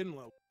of the hidden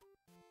levels,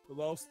 the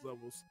lost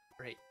levels.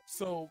 Right.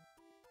 So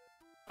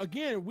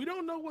again, we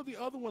don't know what the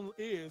other one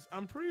is.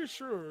 I'm pretty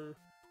sure.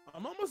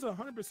 I'm almost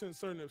 100%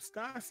 certain if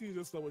Sky sees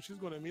this level, she's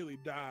going to immediately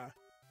die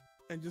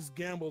and just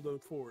gamble the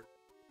fort.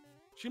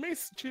 She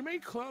may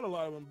cloud a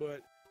lot of them, but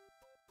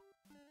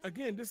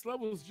again, this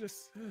level is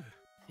just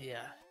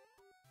yeah,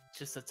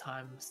 just a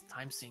time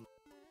sink.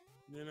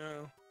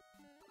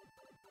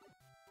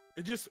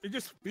 It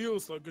just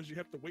feels so because you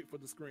have to wait for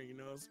the screen.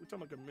 We're talking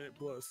like a minute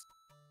plus.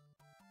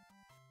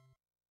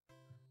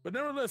 But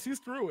nevertheless, he's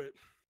through it.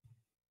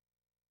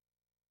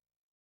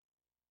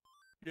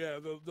 Yeah,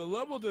 the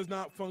level does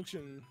not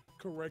function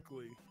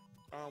correctly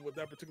with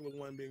that particular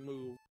one being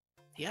moved.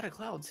 He had a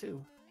cloud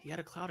too. He had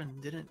a cloud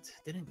and didn't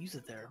use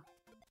it there.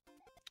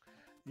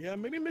 Yeah,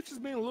 maybe Mitch is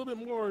being a little bit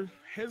more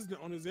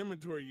hesitant on his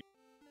inventory.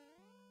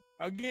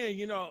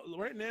 Again,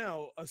 right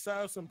now, aside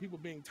from some people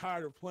being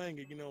tired of playing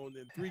it, and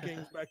then 3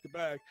 games back to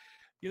back,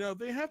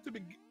 they have to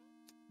be.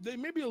 They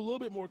may be a little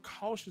bit more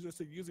cautious as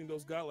to using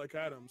those godlike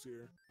items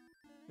here.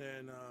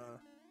 And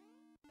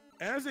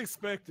as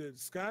expected,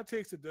 Sky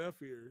takes a death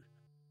here.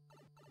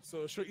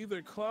 So she'll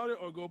either cloud it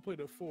or go play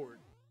the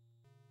fort.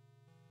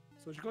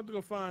 So she's going to go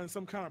find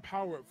some kind of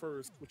power up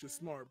first, which is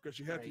smart because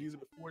she had to use it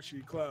before she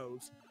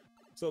clouds.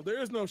 So there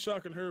is no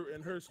shock in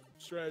her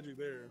strategy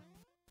there.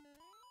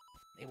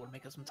 Able to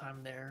make up some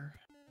time there.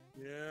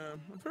 Yeah,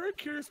 I'm very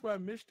curious why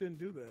Mitch didn't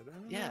do that. I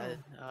don't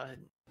know.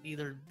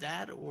 Either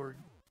that or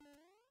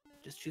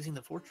just choosing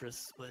the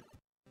fortress, but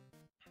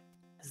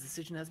his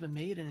decision has been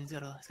made and he's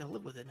gotta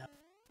live with it now.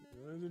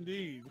 Yes,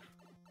 indeed.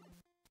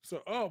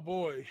 So, oh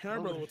boy,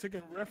 Hammer Brother was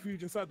taking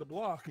refuge inside the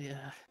block.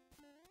 Yeah.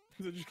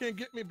 He said, "You can't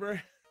get me, bro."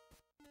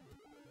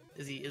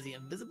 Is he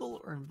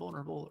invisible or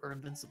invulnerable or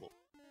invincible?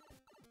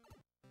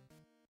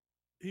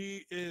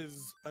 He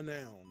is a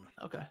noun.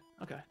 Okay,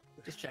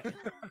 just checking.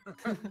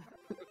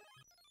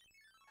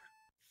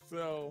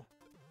 So,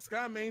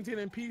 Sky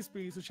maintaining P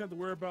speed, so she have to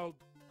worry about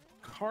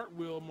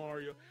cartwheel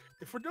Mario.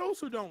 And for those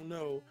who don't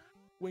know,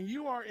 when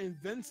you are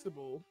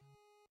invincible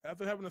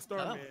after having a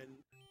star man,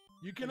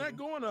 you cannot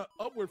go on an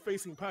upward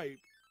facing pipe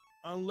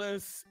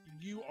unless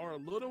you are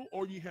little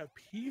or you have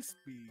P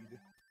speed.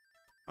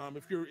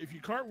 If you're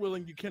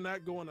cartwheeling, you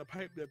cannot go on a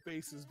pipe that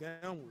faces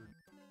downward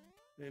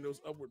in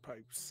those upward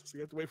pipes. So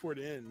you have to wait for it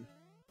to end.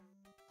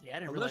 Yeah, I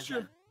didn't realize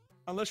that.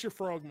 Unless you're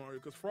Frog Mario,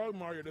 because Frog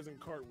Mario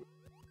doesn't cartwheel.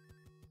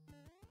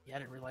 Yeah, I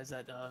didn't realize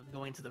that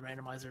going to the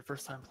randomizer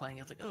first time playing,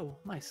 I was like, oh,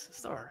 nice,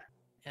 star.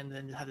 And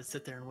then had to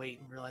sit there and wait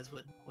and realize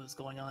what was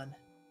going on.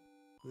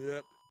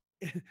 Yep.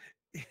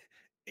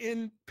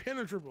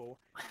 Impenetrable.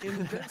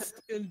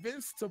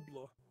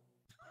 Invincible.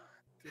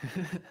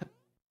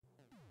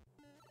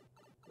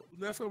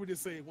 That's what we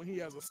just say when he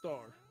has a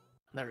star.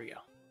 There we go.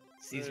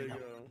 It's easier now.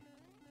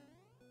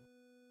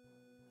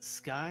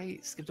 Sky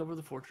skipped over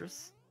the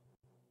fortress.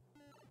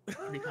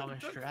 Pretty common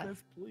strat.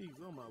 Please,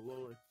 oh my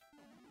lord.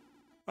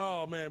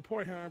 Oh man,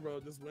 poor Hammer, bro,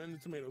 just went in the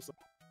tomato sauce.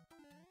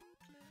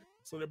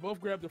 So they both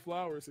grabbed the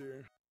flowers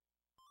here.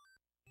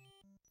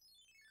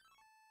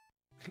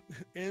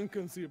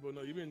 Inconceivable.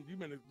 No, you've been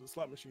in the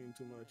slot machine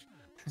too much.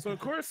 So of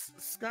course,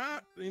 Sky,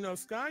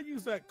 Sky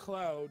used that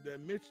cloud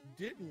that Mitch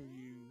didn't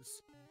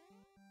use.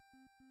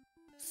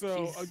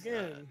 So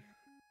again,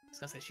 I was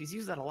gonna say she's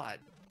used that a lot.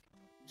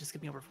 Just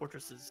skipping over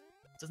fortresses.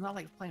 Does not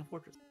like playing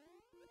fortress.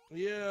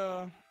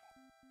 Yeah.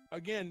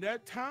 Again,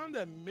 that time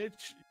that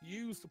Mitch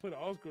used to play the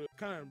Oscar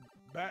kind of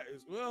bad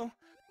as well.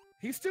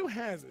 He still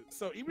has it.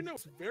 So even though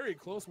it's very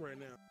close right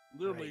now,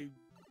 literally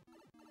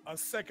a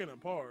second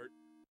apart,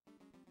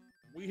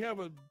 we have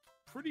a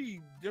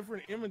pretty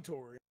different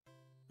inventory.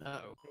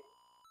 Uh-oh.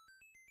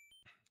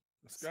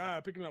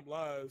 Sky picking up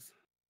lives.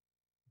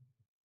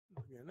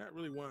 Yeah, not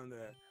really wanting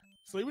that.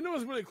 So even though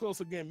it's really close,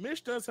 again,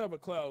 Mitch does have a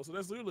cloud, so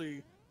that's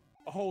literally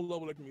a whole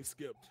level that can be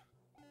skipped.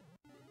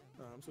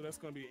 So that's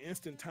going to be an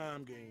instant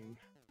time gain.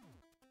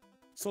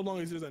 So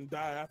long as he doesn't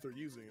die after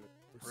using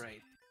it.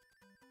 Right.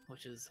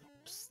 Which is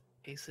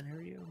a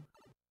scenario.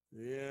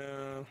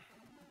 Yeah.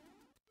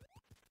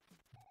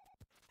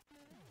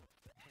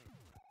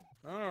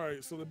 All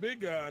right, so the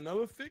big guy,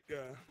 another thick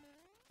guy.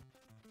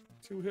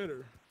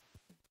 2-hitter.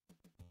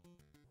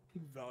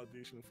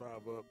 Validation 5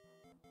 up.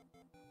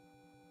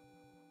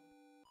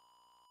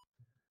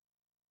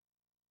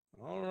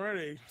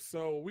 Alrighty,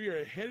 so we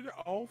are headed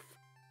off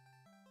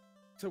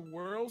to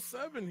World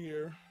 7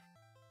 here.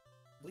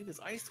 I believe it's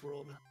Ice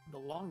World, the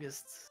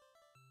longest.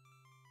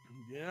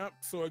 Yep,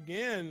 so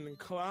again,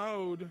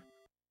 Cloud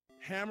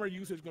Hammer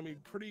usage is going to be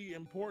pretty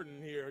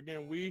important here.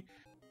 Again, we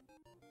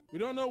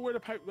don't know where the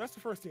pipe, that's the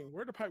first thing,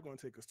 where the pipe going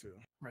to take us to.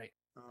 Right.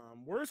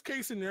 Worst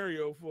case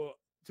scenario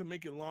to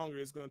make it longer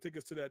is going to take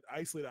us to that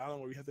isolated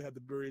island where we have to have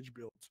the bridge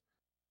built.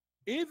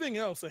 Anything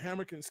else, a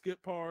Hammer can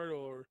skip part,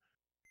 or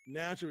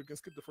naturally can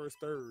skip the first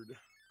third.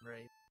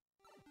 Right.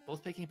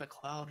 Both picking up a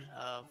cloud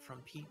from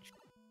Peach.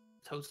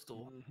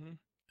 Toadstool. Mm-hmm.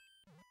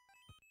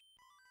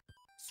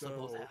 So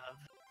both have.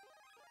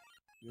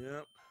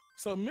 Yep.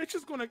 So Mitch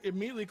is going to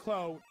immediately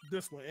cloud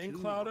this one and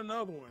cloud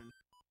another one.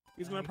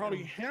 He's going to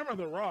probably hammer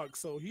the rock,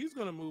 so he's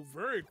going to move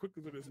very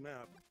quickly through this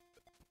map.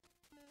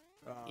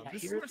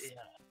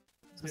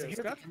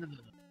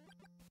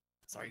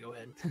 Sorry, go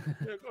ahead.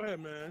 Yeah, go ahead,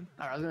 man.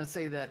 All right, I was going to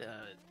say that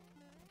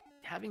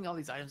having all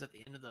these items at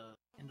the end of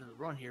the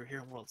run here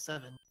in World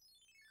 7,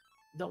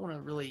 don't want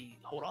to really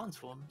hold on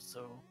to them,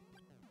 so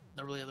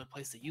no really other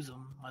place to use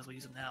them. Might as well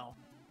use them now.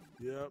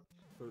 Yep.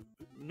 But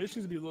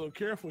missions to be a little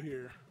careful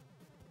here.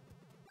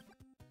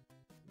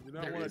 You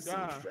don't want to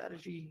die.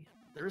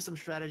 There is some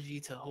strategy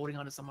to holding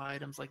on to some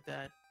items like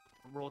that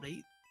in World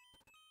 8,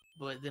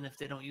 but then if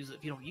you don't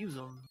use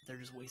them, they're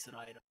just wasted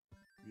items.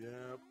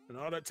 Yep. And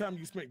all that time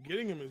you spent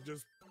getting them is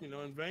just in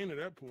vain at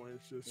that point.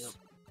 It's just. Yep.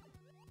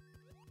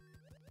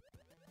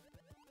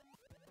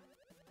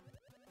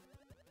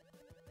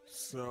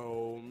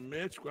 So,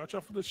 Mitch, watch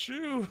out for the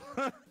shoe.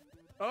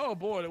 Oh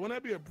boy, wouldn't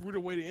that be a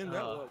brutal way to end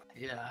that one?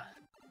 Yeah.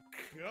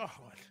 God.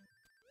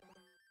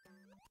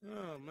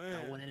 Oh man.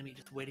 That one enemy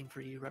just waiting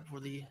for you right before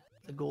the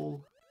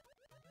goal.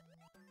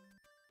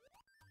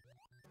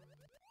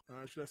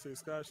 Should I say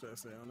Sky? Should I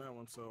say on that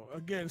one? So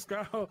again,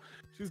 Sky,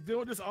 she's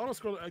doing this auto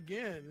scroll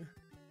again.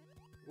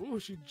 Ooh,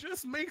 she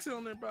just makes it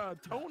on there by a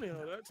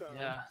toenail that time.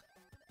 Yeah.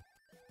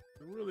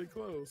 Really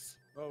close.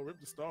 Oh, rip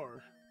the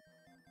star.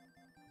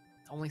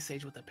 Only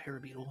Sage with a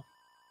parabeetle.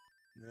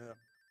 Yeah.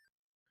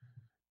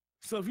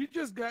 So if you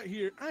just got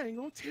here, I ain't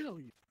gonna tell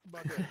you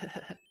about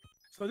that.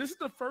 So this is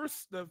the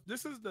first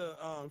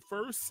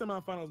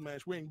semifinals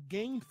match. We're in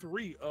game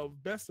 3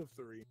 of best of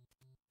 3.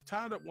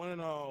 Tied up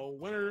 1-1.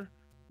 Winner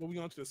moving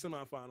on to the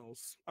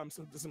semifinals.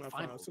 The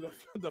semifinals. So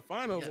the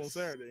finals on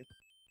Saturday.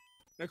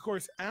 And of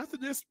course, after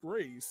this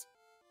race,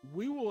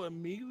 we will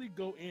immediately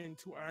go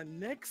into our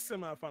next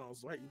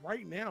semifinals.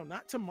 Right now,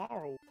 not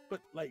tomorrow,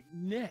 but like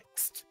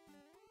next.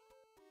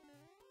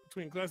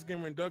 Between Classic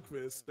Gamer and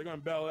Duckfist, they're gonna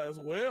battle as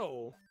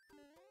well.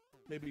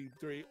 Maybe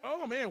 3.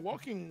 Oh man,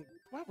 walking.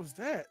 What was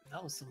that?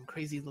 That was some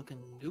crazy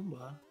looking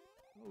Goomba.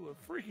 A little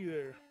freaky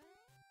there.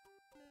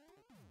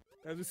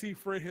 As we see,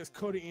 Fred has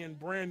coded in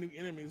brand new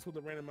enemies with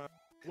a randomizer.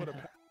 What a.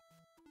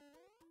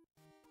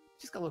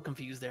 Just got a little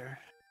confused there.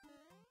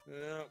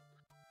 Yeah.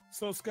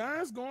 So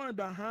Sky's going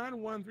behind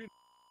 1-3.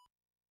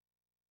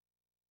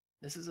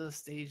 This is a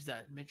stage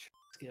that Mitch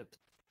skipped.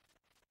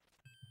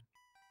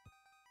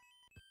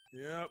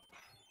 Yep.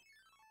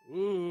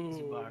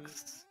 Ooh.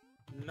 Box.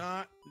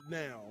 Not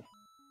now.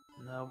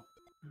 No.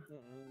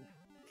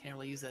 Can't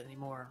really use that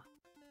anymore.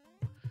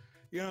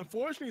 Yeah,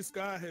 unfortunately,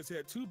 Sky has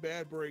had 2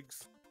 bad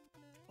breaks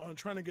on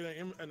trying to get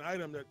an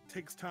item that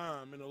takes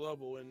time in a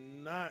level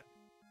and not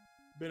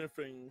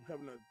benefiting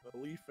having a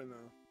leaf and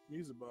a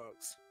music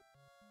box.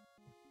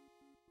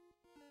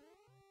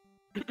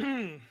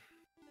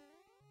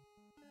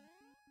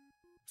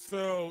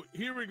 So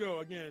here we go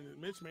again.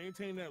 Mitch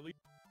maintained that lead.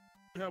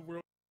 We have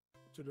world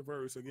to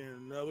traverse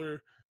again.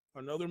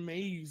 Another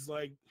maze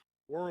like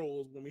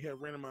world when we have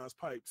randomized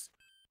pipes.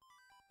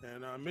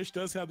 And Mitch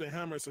does have the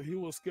hammer, so he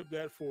will skip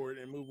that forward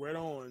and move right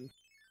on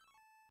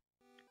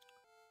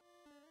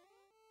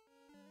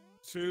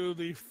to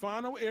the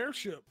final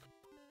airship.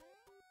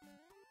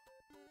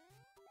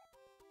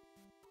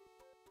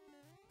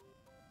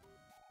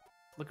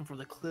 Looking for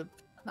the clip.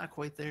 Not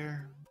quite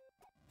there.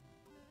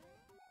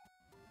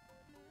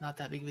 Not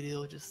that big of a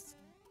deal. Just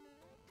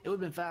it would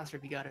have been faster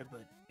if you got it,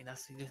 but I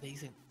mean,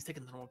 he's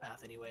taking the normal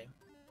path anyway.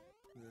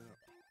 Yeah.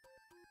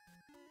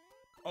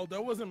 Oh,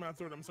 that wasn't my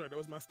throat. I'm sorry. That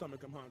was my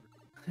stomach. I'm hungry.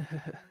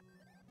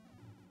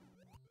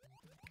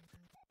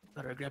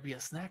 Better grab you a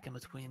snack in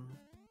between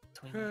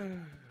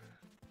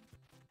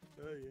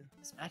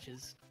these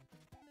matches.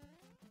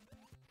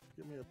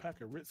 Give me a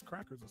pack of Ritz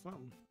crackers or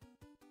something.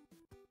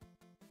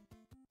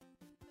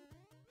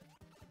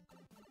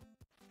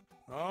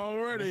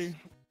 Alrighty.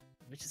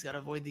 Mitch has got to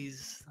avoid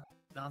these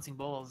bouncing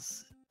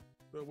balls.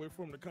 But wait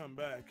for him to come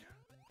back.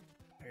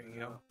 There you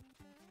go.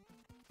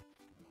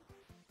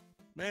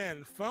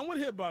 Man, fun with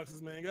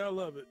hitboxes, man. You gotta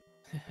love it.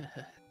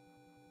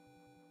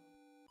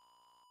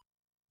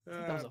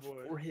 That was a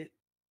 4-hit.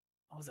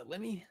 Oh, was that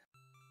Lemmy?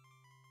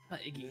 Not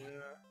Iggy.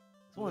 Yeah.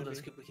 It's one of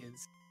those Koopa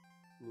kids.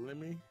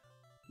 Lemmy.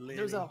 He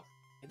throws out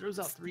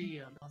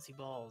 3 bouncy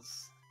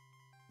balls.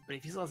 But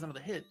if he still has another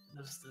hit,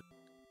 those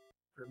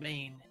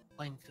remain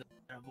playing to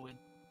avoid.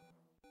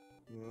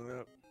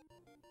 Yep.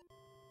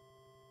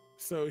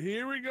 So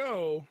here we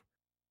go.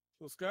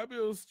 So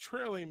Skyville's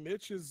trailing.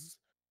 Mitch is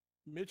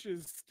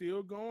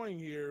still going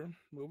here.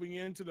 Moving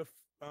into the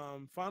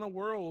final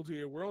world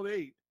here, World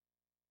 8.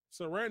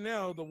 So right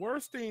now, the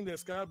worst thing that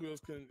Skyville's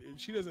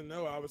she doesn't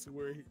know obviously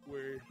where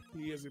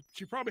he is.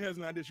 She probably has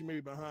an idea she may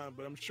be behind,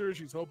 but I'm sure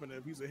she's hoping that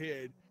if he's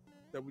ahead,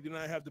 that we do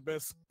not have the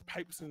best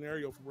pipe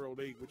scenario for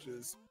World 8, which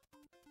is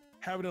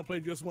having them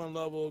play just one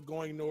level,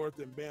 going north,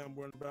 and bam,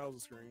 we're on the Bowser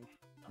screen.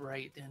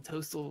 Right, and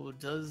Toastal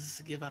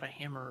does give out a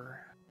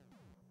hammer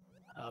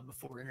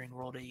before entering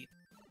World 8.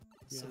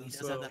 So he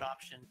does have that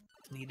option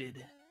if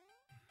needed.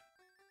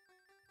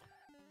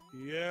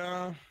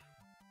 Yeah.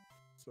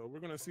 So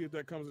we're going to see if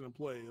that comes into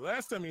play.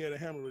 Last time he had a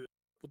hammer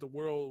with the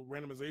world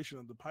randomization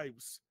of the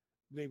pipes,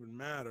 it didn't even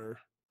matter.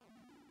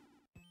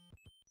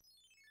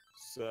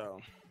 So.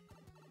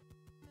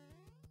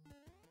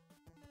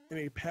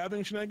 Any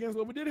pathing shenanigans?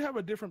 Well, we did have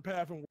a different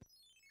path.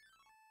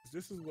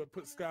 This is what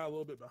put Sky a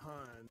little bit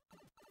behind.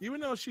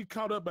 Even though she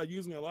caught up by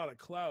using a lot of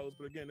clouds,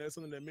 but again, that's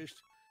something that Mitch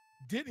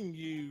didn't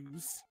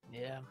use.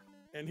 Yeah.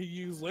 And he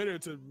used later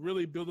to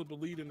really build up the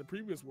lead in the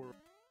previous world.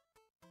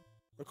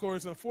 Of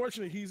course,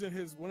 unfortunately, he's in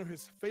one of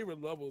his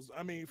favorite levels.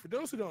 I mean, for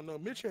those who don't know,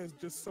 Mitch has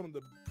just some of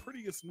the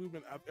prettiest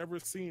movement I've ever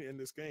seen in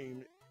this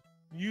game,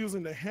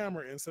 using the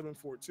hammer in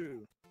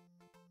 742.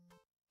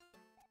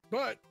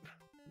 But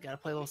you gotta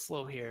play a little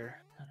slow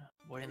here,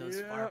 avoiding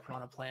those fire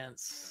piranha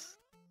plants.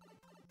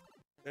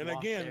 And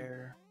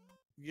again,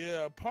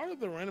 part of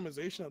the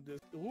randomization of this.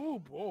 Oh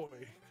boy,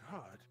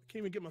 God, I can't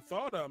even get my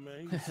thought out,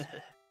 man.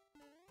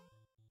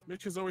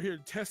 Mitch is over here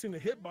testing the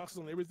hitboxes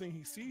on everything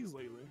he sees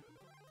lately.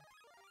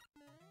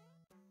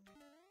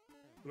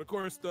 But of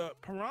course, the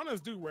piranhas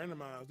do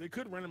randomize. They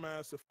could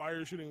randomize to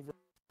fire shooting.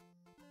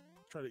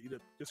 Try to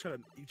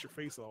eat your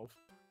face off.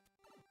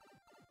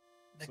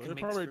 That could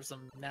make for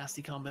some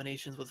nasty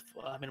combinations with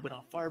with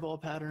on fireball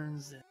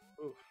patterns. And...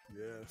 Oh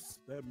yes,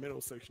 that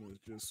middle section is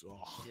just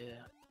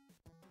yeah.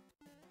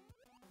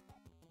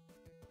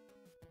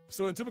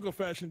 So in typical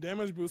fashion,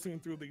 damage boosting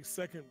through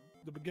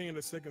the beginning of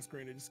the second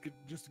screen,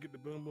 just to get the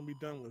boom and be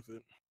done with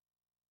it.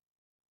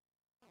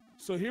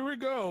 So here we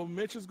go.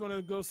 Mitch is going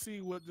to go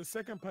see what the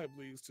second pipe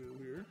leads to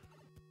here.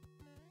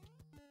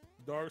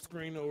 Dark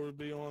screen will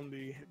be on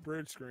the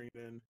bridge screen.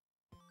 And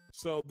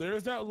so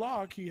there's that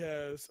lock he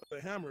has, the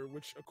hammer,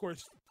 which of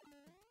course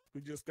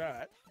we just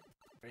got.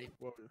 Right.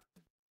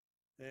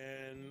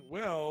 And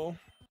well,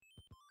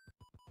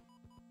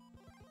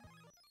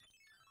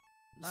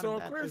 not so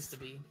of course, to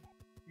be.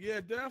 Yeah,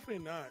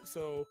 definitely not.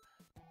 So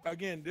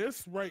again,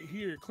 this right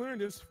here, clearing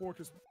this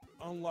fortress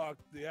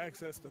unlocked the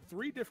access to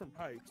 3 different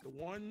pipes. The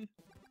one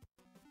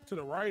to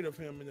the right of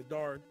him in the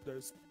dark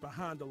that's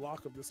behind the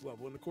lock of this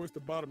level, and of course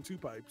the bottom 2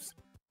 pipes.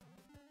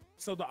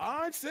 So the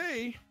odds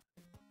say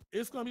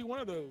it's gonna be one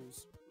of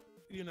those,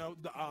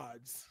 the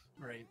odds.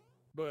 Right.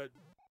 But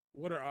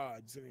what are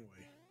odds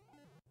anyway?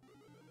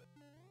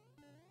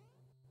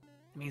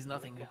 It means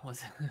nothing.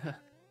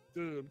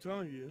 Dude, I'm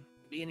telling you.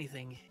 Be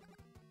anything.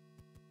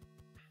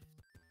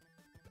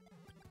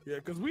 Yeah,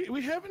 because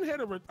we haven't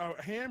had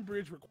a hand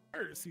bridge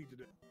required seed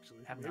today,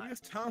 actually. Maybe it's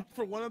time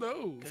for one of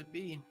those. Could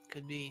be.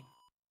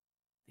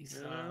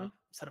 These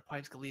set of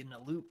pipes could lead in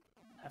a loop.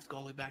 Have to go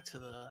all the way back to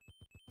the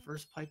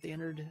first pipe they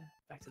entered,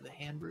 back to the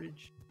hand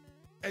bridge.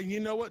 And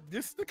you know what?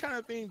 This is the kind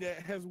of thing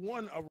that has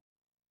won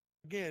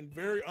again,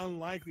 very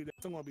unlikely that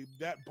it's going to be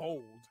that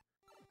bold.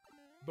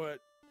 But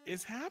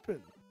it's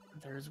happened.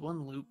 There's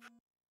one loop.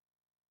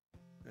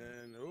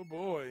 And oh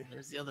boy.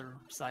 There's the other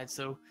side,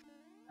 so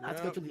I have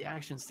to go through the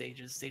action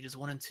stages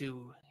 1 and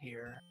 2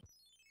 here.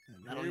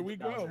 And here we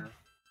go.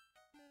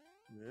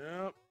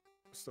 Yep.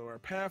 So our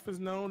path is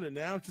known, and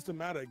now it's just a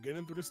matter of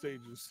getting through the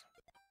stages.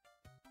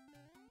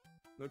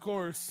 And of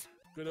course,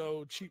 good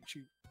old Cheep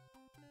Cheep.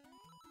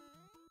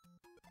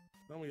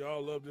 Don't we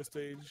all love this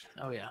stage?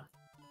 Oh yeah.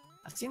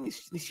 I've seen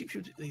these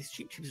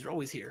cheap tubes are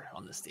always here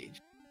on this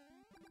stage.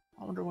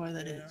 I wonder why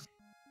that is.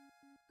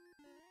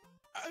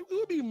 It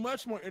would be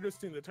much more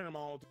interesting to turn them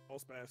all to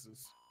pulse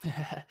passes.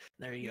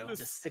 There you go.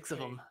 Just 6 of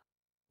them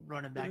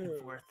running back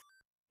and forth.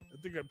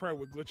 I think I probably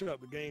would glitch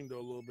out the game though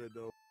a little bit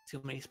though.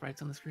 Too many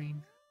sprites on the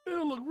screen.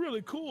 It'll look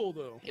really cool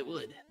though. It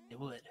would. It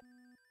would.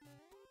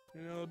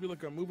 You know, it'd be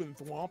like a moving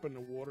thwomp in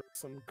the water.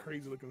 Some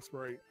crazy looking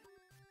sprite.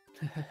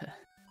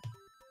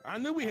 I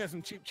knew we had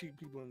some cheap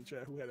people in the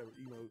chat who had an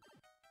emote.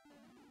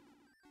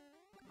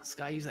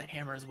 Sky used that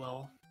hammer as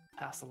well.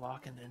 Past the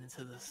lock and then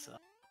into this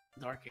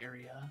dark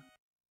area.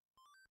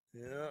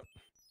 Yep.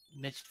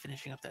 Mitch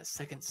finishing up that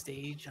second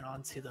stage and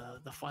onto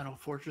the final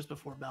fortress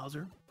before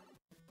Bowser.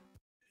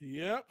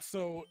 Yep,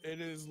 so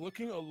it is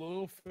looking a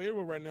little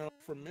favorable right now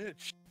for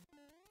Mitch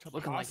to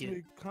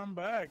possibly come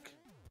back.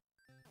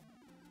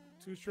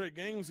 2 straight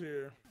games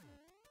here.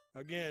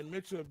 Again,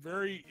 Mitch a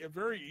very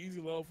easy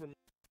level for me.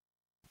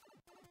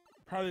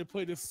 Probably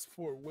played this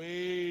for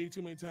way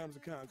too many times to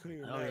count. Couldn't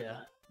even imagine.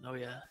 Oh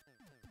yeah.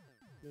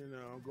 You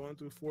know, going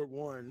through Fort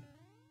 1.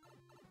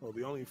 Oh,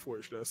 the only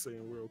fort should I say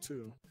in World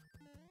 2.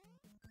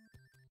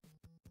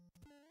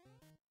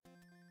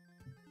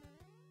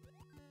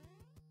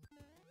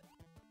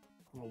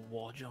 Little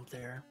wall jump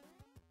there.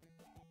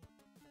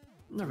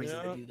 No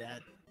reason to do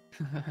that.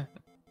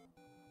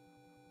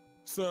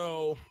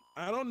 So,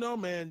 I don't know,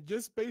 man.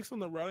 Just based on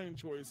the routing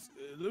choice,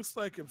 it looks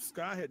like if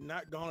Sky had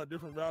not gone a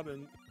different route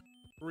in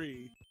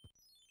 3,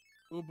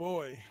 oh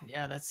boy.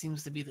 Yeah, that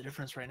seems to be the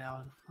difference right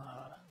now.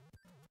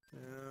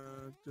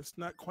 Just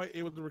not quite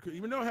able to recruit.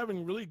 Even though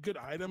having really good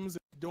items,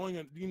 doing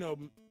it, you know,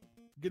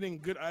 getting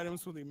good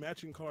items for the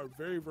matching card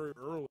very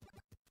early.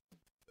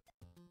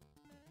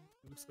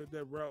 Looks like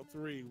that Route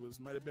 3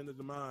 might have been the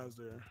demise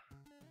there.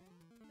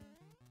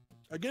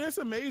 Again, it's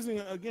amazing.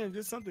 Again,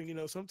 just something, you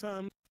know,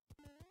 sometimes,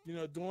 you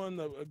know, doing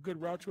a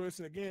good route choice,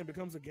 and again, it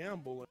becomes a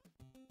gamble.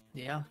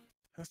 Yeah.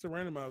 That's the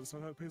randomizer.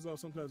 Sometimes it pays off,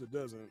 sometimes it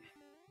doesn't.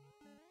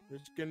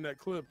 Just getting that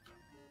clip.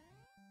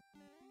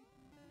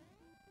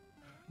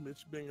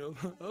 Mitch being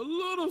a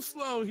little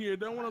slow here.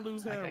 Don't want to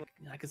lose hammer.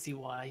 I can see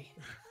why.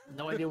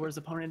 No idea where his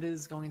opponent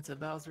is. Going into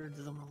Bowser.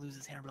 Doesn't want to lose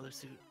his Hammer Brother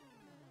suit.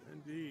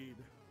 Indeed.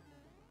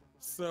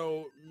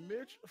 So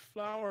Mitch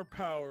Flower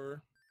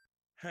Power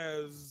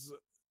has,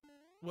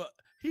 well,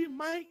 he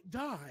might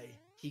die.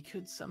 He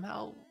could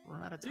somehow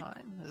run out of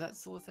time. Is that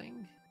still a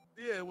thing?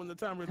 Yeah, when the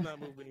timer is not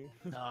moving.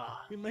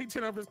 He may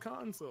turn off his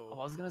console. Oh,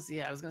 I was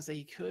gonna say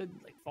he could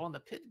like fall in the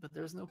pit, but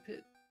there's no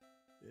pit.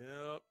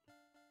 Yep.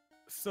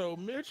 So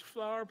Mitch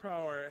Flower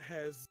Power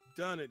has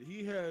done it.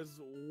 He has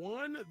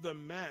won the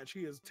match.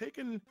 He has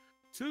taken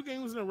 2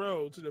 games in a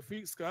row to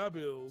defeat Sky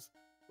Bills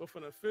with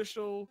an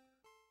official,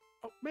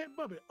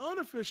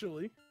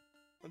 unofficially,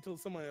 until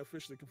somebody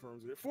officially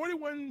confirms it.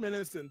 41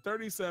 minutes and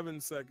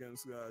 37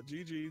 seconds.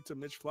 GG to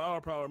Mitch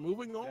Flower Power.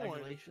 Moving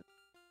on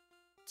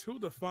to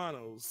the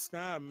finals.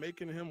 Sky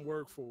making him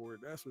work for it.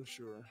 That's for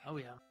sure. Oh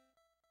yeah.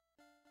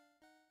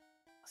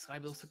 Sky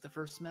Bills took the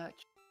first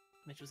match.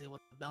 Mitch was able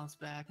to bounce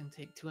back and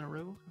take 2 in a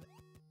row.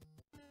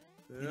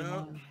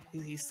 Yeah.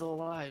 He's still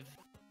alive.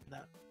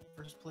 That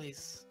first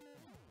place.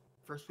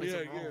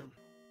 Yeah.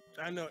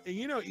 I know. And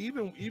you know,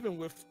 even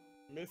with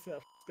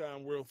mishap Sky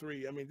in World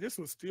 3, I mean, this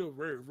was still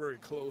very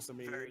close. I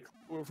mean,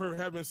 with her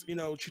having, you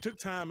know, she took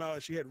time out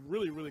and she had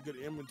really good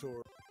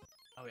inventory.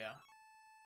 Oh yeah.